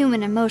understanding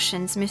human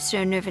emotions,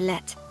 Monsieur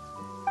Neuvillette.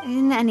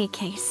 In any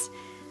case,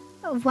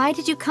 why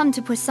did you come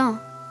to Poisson?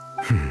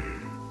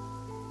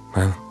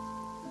 Well,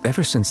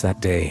 ever since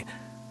that day,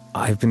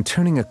 I've been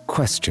turning a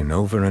question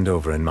over and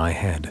over in my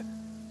head.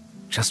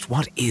 Just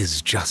what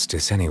is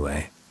justice,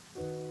 anyway?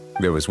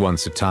 There was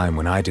once a time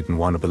when I didn't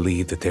want to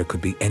believe that there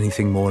could be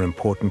anything more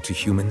important to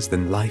humans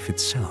than life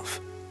itself.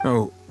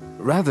 Oh,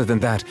 rather than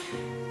that,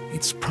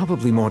 it's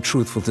probably more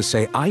truthful to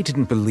say I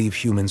didn't believe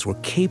humans were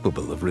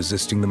capable of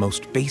resisting the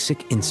most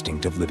basic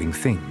instinct of living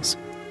things.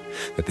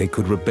 That they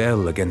could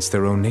rebel against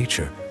their own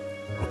nature,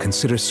 or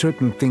consider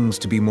certain things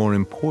to be more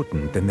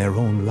important than their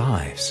own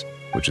lives.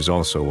 Which is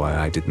also why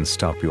I didn't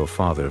stop your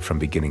father from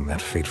beginning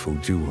that fateful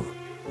duel.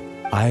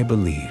 I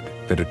believed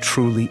that a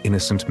truly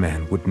innocent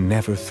man would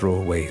never throw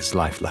away his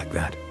life like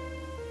that.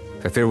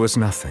 That there was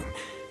nothing,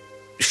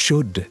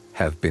 should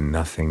have been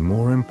nothing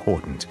more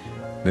important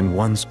than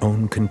one's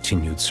own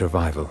continued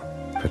survival.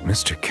 But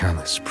Mr.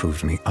 Callus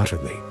proved me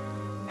utterly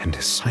and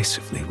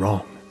decisively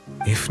wrong.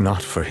 If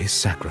not for his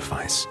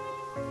sacrifice,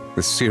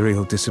 the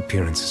serial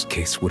disappearances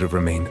case would have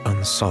remained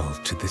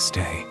unsolved to this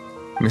day.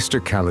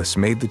 Mr. Callus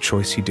made the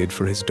choice he did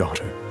for his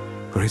daughter,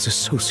 for his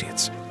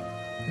associates,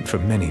 and for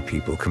many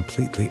people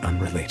completely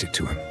unrelated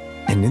to him.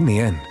 And in the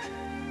end,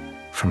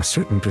 from a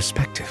certain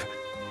perspective,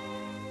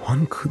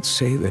 one could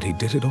say that he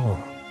did it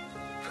all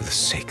for the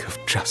sake of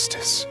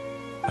justice.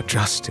 A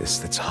justice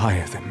that's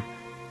higher than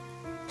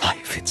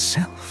life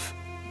itself.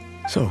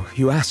 So,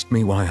 you asked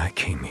me why I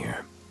came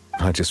here.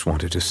 I just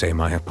wanted to say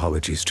my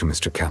apologies to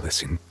Mr.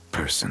 Callus in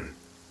person.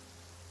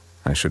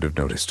 I should have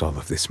noticed all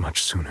of this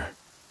much sooner.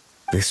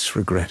 This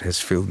regret has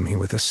filled me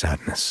with a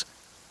sadness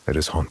that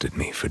has haunted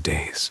me for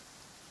days.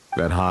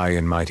 That high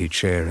and mighty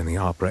chair in the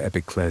Opera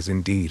Epiclese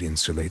indeed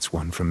insulates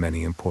one from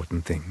many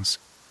important things.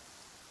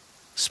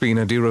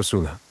 Spina di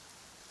Rosula,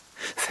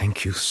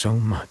 thank you so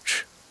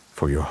much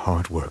for your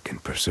hard work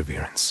and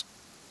perseverance.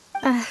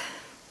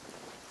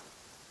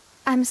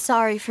 I'm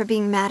sorry for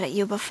being mad at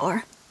you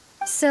before.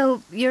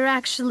 So, you're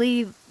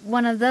actually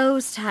one of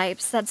those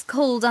types that's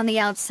cold on the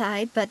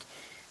outside, but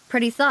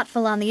pretty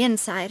thoughtful on the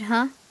inside,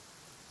 huh?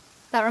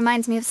 That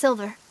reminds me of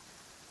Silver,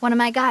 one of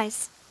my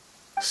guys.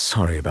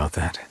 Sorry about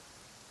that.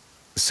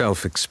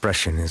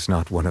 Self-expression is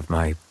not one of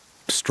my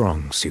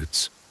strong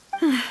suits.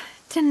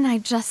 Didn't I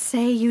just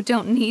say you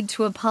don't need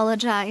to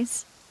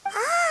apologize?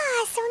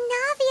 So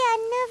Navia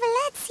and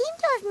Neuvillette seem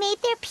to have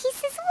made their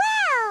peace as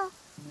well.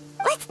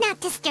 Let's not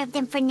disturb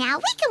them for now.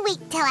 We can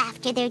wait till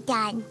after they're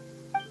done.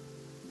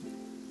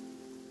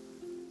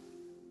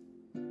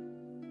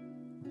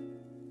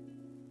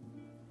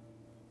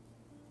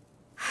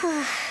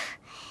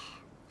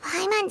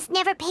 Paimon's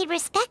never paid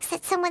respects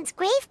at someone's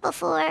grave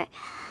before.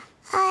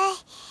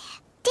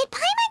 Did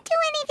Paimon do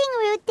anything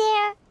rude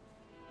there?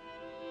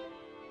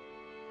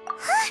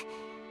 Huh?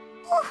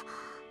 Oh,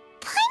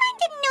 Paimon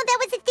didn't know that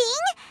was a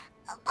thing.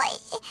 But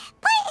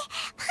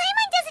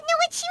Paimon doesn't know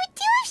what she would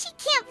do if she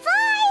can't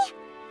fly.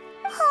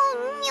 Oh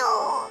no.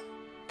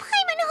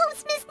 Paimon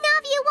hopes Miss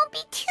Navia won't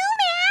be too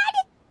mad.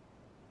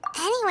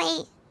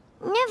 Anyway,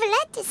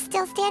 Neuvillette is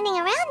still standing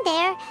around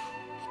there.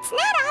 It's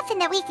not often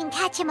that we can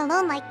catch him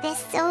alone like this,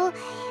 so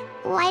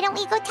why don't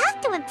we go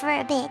talk to him for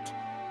a bit?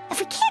 If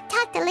we can't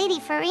talk to Lady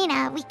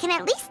Furina, we can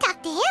at least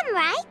talk to him,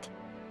 right?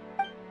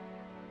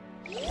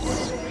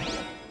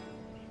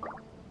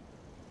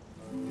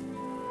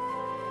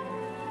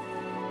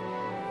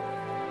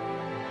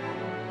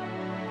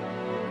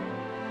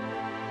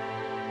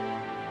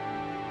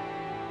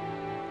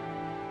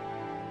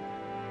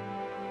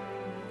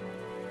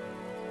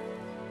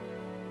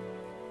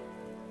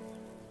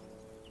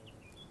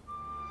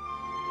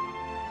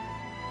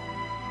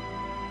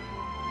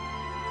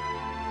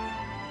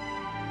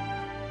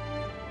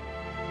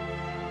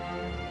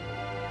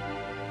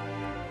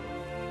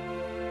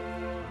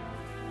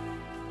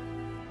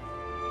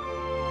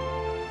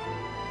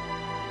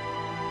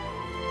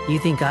 You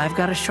think I've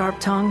got a sharp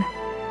tongue?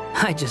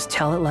 I just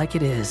tell it like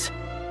it is.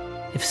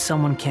 If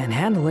someone can't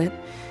handle it,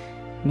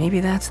 maybe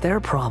that's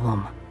their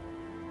problem.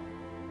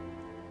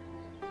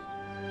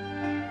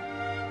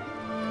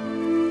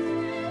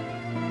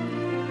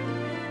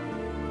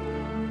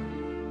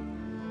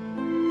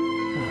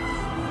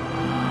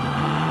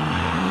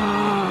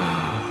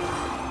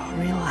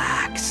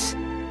 Relax.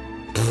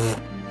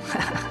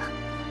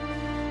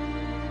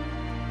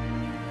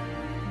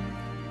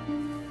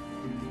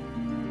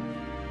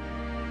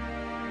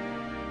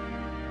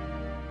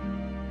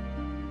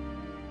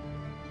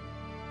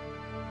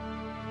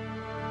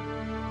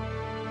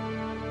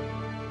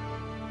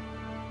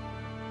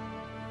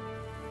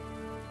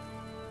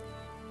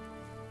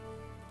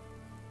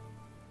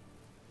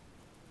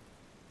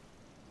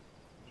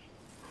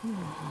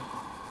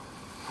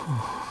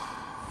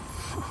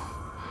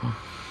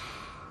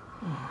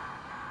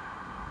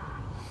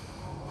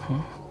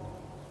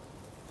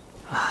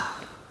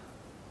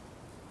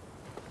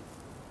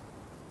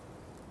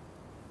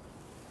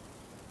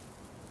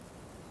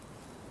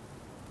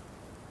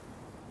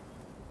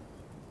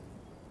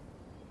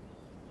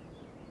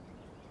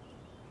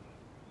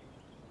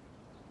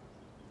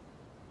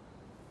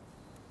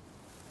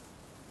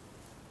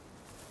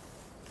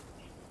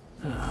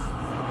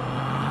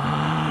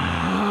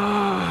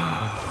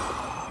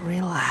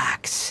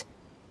 Relax.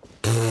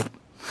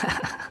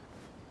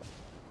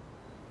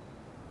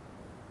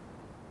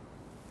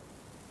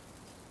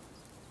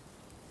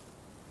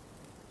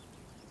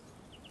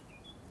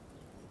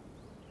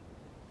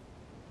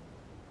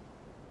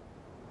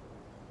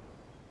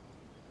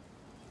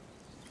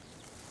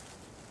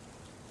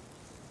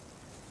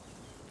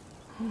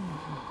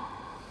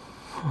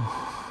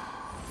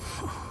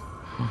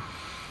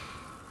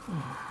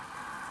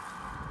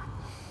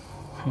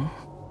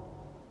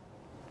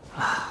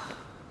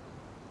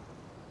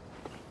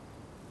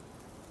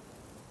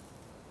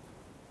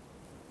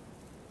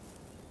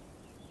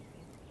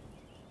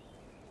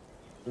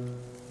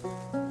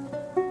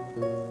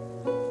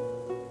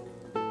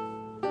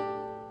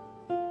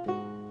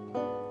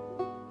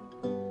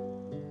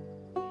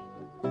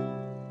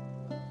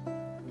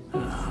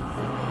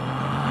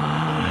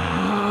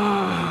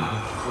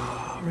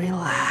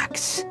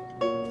 Relax.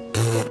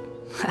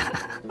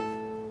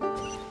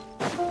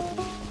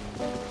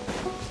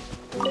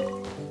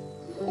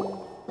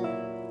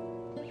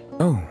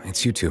 Oh,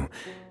 it's you two.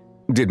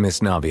 Did Miss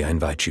Navia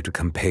invite you to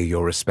come pay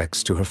your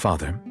respects to her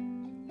father?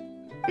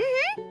 Mm-hmm.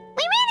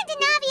 We ran into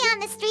Navia on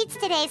the streets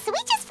today, so we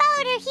just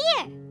followed her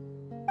here.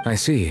 I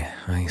see,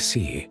 I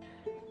see.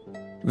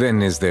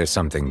 Then is there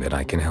something that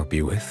I can help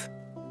you with?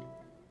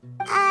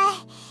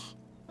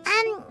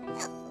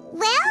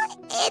 Well,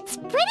 it's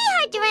pretty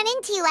hard to run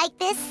into you like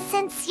this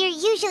since you're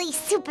usually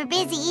super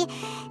busy.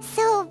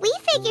 So we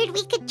figured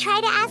we could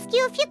try to ask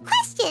you a few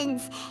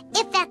questions,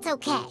 if that's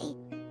okay.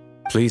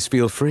 Please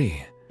feel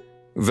free.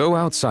 Though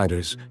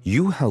outsiders,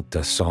 you helped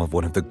us solve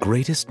one of the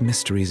greatest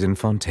mysteries in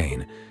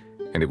Fontaine,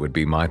 and it would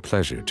be my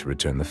pleasure to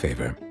return the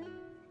favor.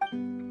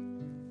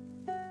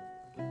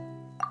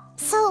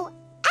 So,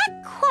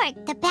 at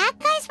court, the bad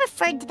guys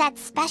referred to that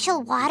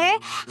special water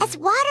as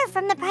water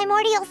from the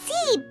primordial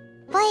sea,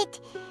 but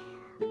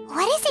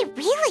what is it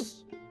really?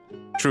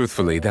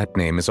 Truthfully, that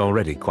name is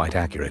already quite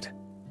accurate.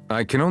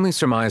 I can only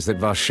surmise that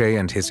Vacher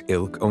and his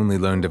ilk only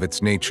learned of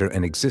its nature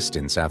and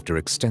existence after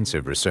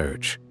extensive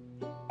research.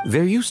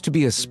 There used to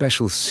be a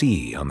special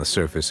sea on the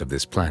surface of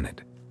this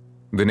planet.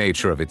 The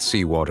nature of its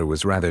seawater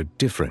was rather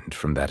different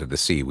from that of the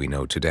sea we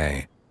know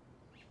today.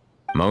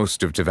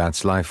 Most of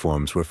Tevat's life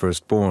forms were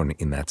first born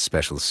in that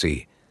special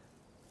sea.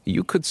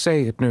 You could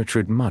say it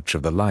nurtured much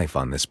of the life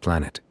on this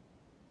planet.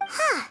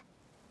 Huh.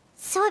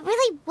 So it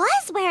really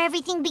was where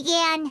everything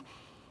began.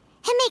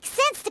 It makes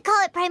sense to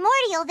call it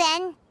primordial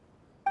then.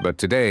 But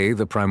today,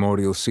 the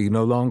primordial sea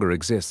no longer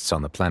exists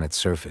on the planet's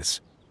surface.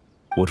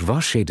 What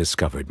Vacher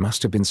discovered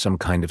must have been some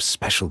kind of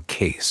special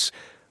case,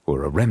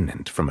 or a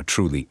remnant from a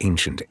truly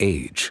ancient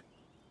age.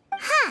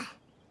 Huh.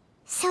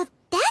 So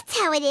that's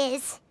how it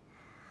is.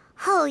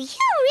 Oh, you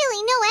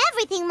really know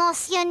everything,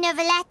 Monsieur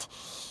Neuvillette.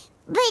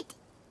 But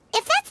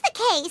if that's the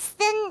case,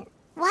 then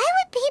why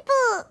would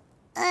people,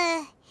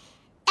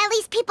 at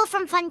least people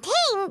from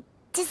Fontaine,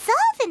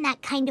 dissolve in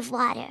that kind of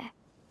water?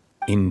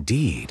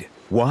 Indeed.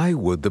 Why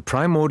would the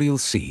primordial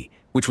sea,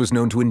 which was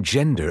known to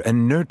engender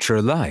and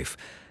nurture life,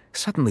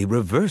 suddenly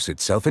reverse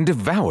itself and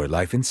devour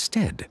life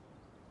instead?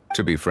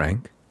 To be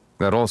frank,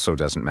 that also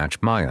doesn't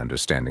match my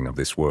understanding of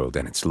this world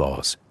and its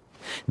laws.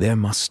 There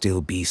must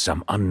still be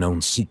some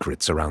unknown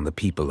secrets around the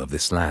people of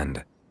this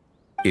land.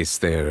 Is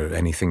there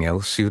anything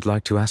else you'd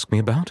like to ask me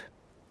about?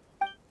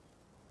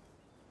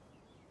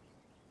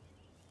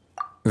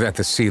 That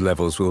the sea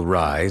levels will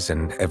rise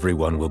and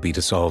everyone will be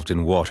dissolved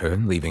in water,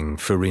 leaving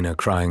Furina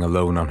crying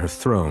alone on her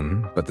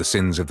throne, but the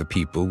sins of the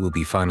people will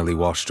be finally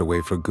washed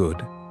away for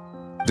good.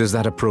 Does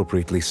that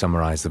appropriately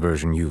summarize the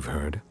version you've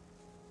heard?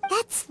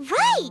 That's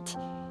right!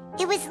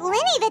 It was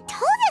Linny that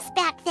told us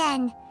back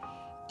then.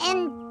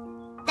 And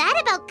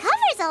that about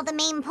covers all the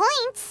main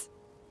points.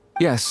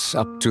 Yes,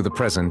 up to the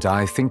present,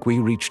 I think we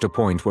reached a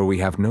point where we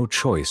have no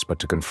choice but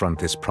to confront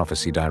this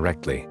prophecy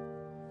directly.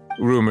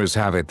 Rumors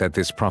have it that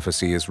this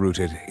prophecy is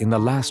rooted in the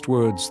last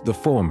words the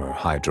former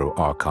Hydro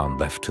Archon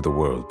left to the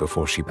world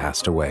before she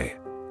passed away.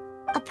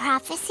 A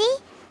prophecy?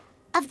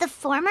 Of the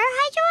former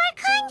Hydro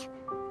Archon?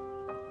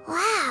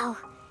 Wow.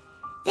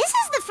 This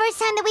is the first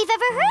time that we've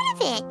ever heard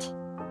of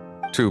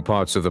it. 2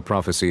 parts of the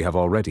prophecy have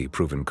already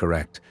proven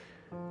correct.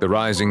 The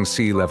rising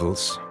sea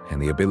levels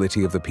and the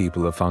ability of the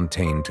people of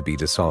Fontaine to be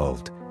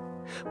dissolved.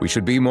 We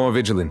should be more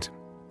vigilant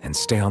and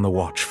stay on the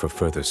watch for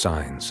further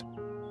signs.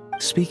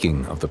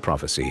 Speaking of the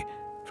prophecy,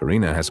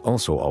 Furina has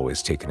also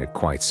always taken it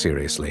quite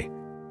seriously.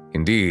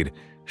 Indeed,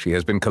 she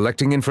has been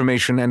collecting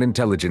information and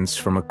intelligence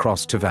from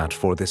across Tevat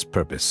for this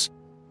purpose.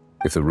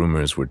 If the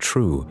rumors were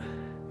true,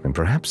 then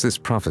perhaps this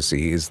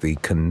prophecy is the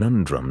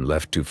conundrum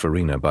left to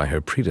Furina by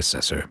her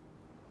predecessor.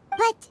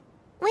 But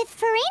with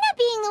Furina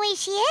being the way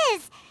she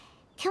is,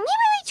 can we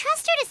really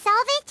trust her to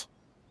solve it?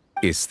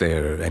 Is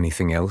there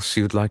anything else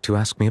you'd like to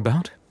ask me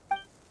about?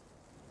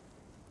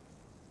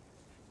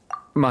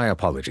 My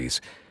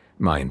apologies.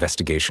 My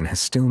investigation has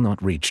still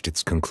not reached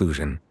its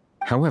conclusion.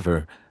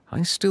 However,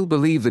 I still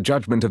believe the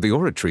judgment of the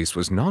Oratrice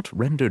was not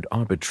rendered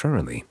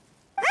arbitrarily.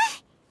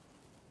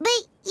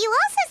 But you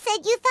also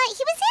said you thought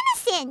he was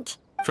innocent.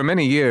 For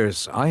many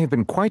years, I have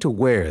been quite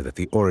aware that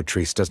the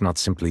Oratrice does not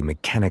simply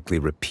mechanically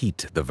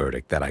repeat the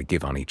verdict that I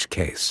give on each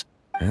case.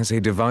 As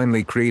a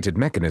divinely created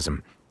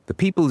mechanism, the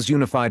people's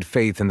unified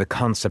faith in the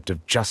concept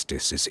of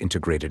justice is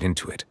integrated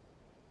into it.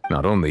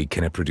 Not only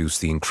can it produce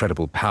the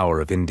incredible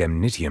power of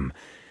indemnitium,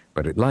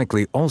 but it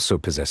likely also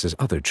possesses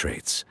other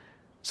traits,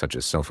 such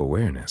as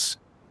self-awareness.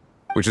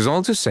 Which is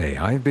all to say,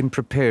 I have been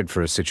prepared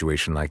for a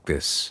situation like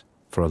this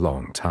for a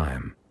long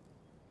time.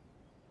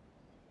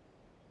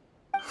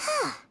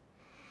 Huh.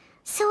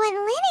 So when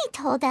Linny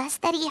told us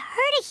that he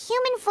heard a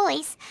human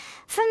voice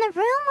from the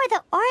room where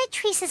the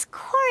Oratrice's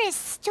core is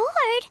stored...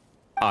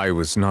 I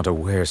was not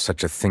aware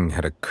such a thing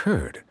had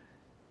occurred.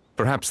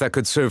 Perhaps that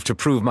could serve to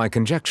prove my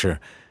conjecture.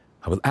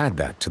 I will add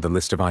that to the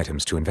list of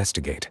items to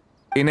investigate.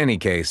 In any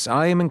case,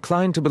 I am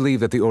inclined to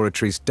believe that the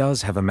Oratrice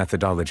does have a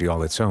methodology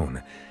all its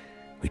own.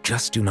 We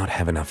just do not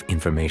have enough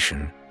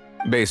information.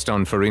 Based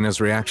on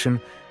Furina's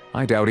reaction,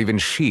 I doubt even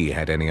she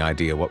had any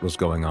idea what was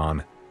going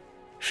on.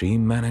 She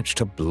managed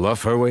to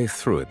bluff her way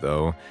through it,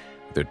 though,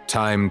 with her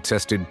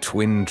time-tested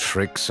twin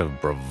tricks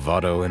of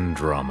bravado and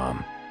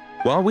drama.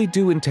 While we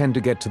do intend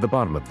to get to the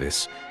bottom of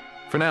this,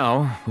 for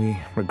now, we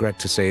regret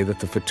to say that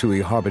the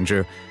Fatui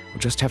Harbinger will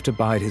just have to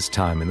bide his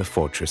time in the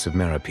fortress of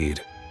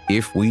Meripede.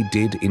 If we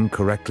did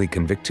incorrectly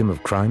convict him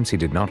of crimes he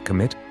did not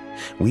commit,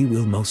 we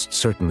will most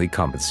certainly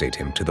compensate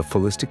him to the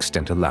fullest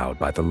extent allowed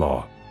by the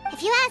law.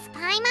 If you ask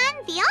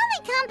Paimon, the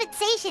only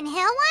compensation he'll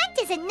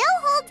want is a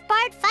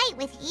no-holds-barred fight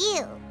with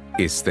you.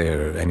 Is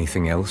there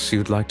anything else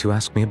you'd like to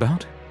ask me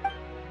about?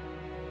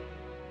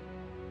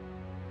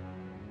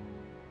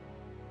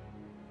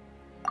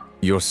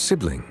 Your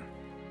sibling,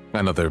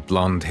 another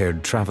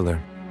blonde-haired traveler.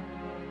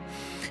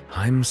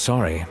 I'm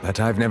sorry,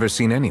 but I've never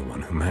seen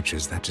anyone who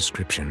matches that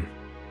description.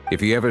 If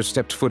he ever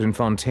stepped foot in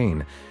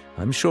Fontaine,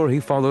 I'm sure he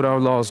followed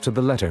our laws to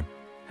the letter,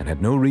 and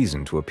had no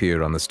reason to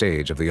appear on the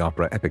stage of the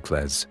opera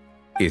Epicles.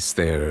 Is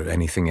there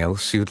anything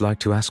else you'd like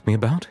to ask me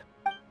about?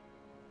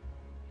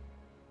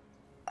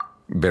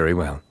 Very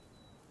well.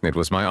 It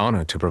was my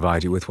honor to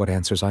provide you with what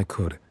answers I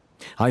could.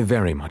 I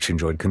very much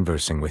enjoyed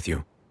conversing with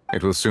you.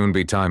 It will soon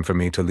be time for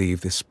me to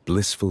leave this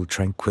blissful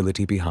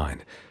tranquility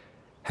behind,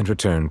 and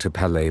return to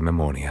Palais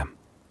Memoria.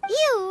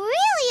 You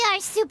really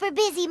are super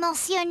busy,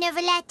 Monsieur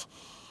Neuvillette.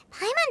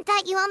 Paimon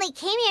thought you only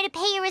came here to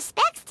pay your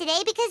respects today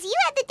because you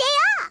had the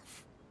day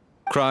off.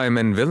 Crime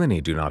and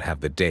villainy do not have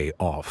the day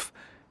off,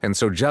 and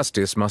so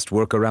justice must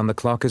work around the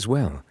clock as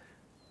well.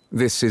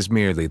 This is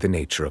merely the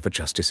nature of a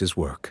justice's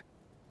work.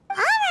 All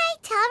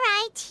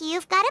right,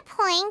 you've got a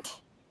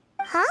point.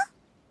 Huh?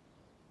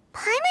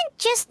 Paimon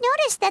just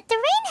noticed that the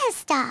rain has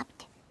stopped.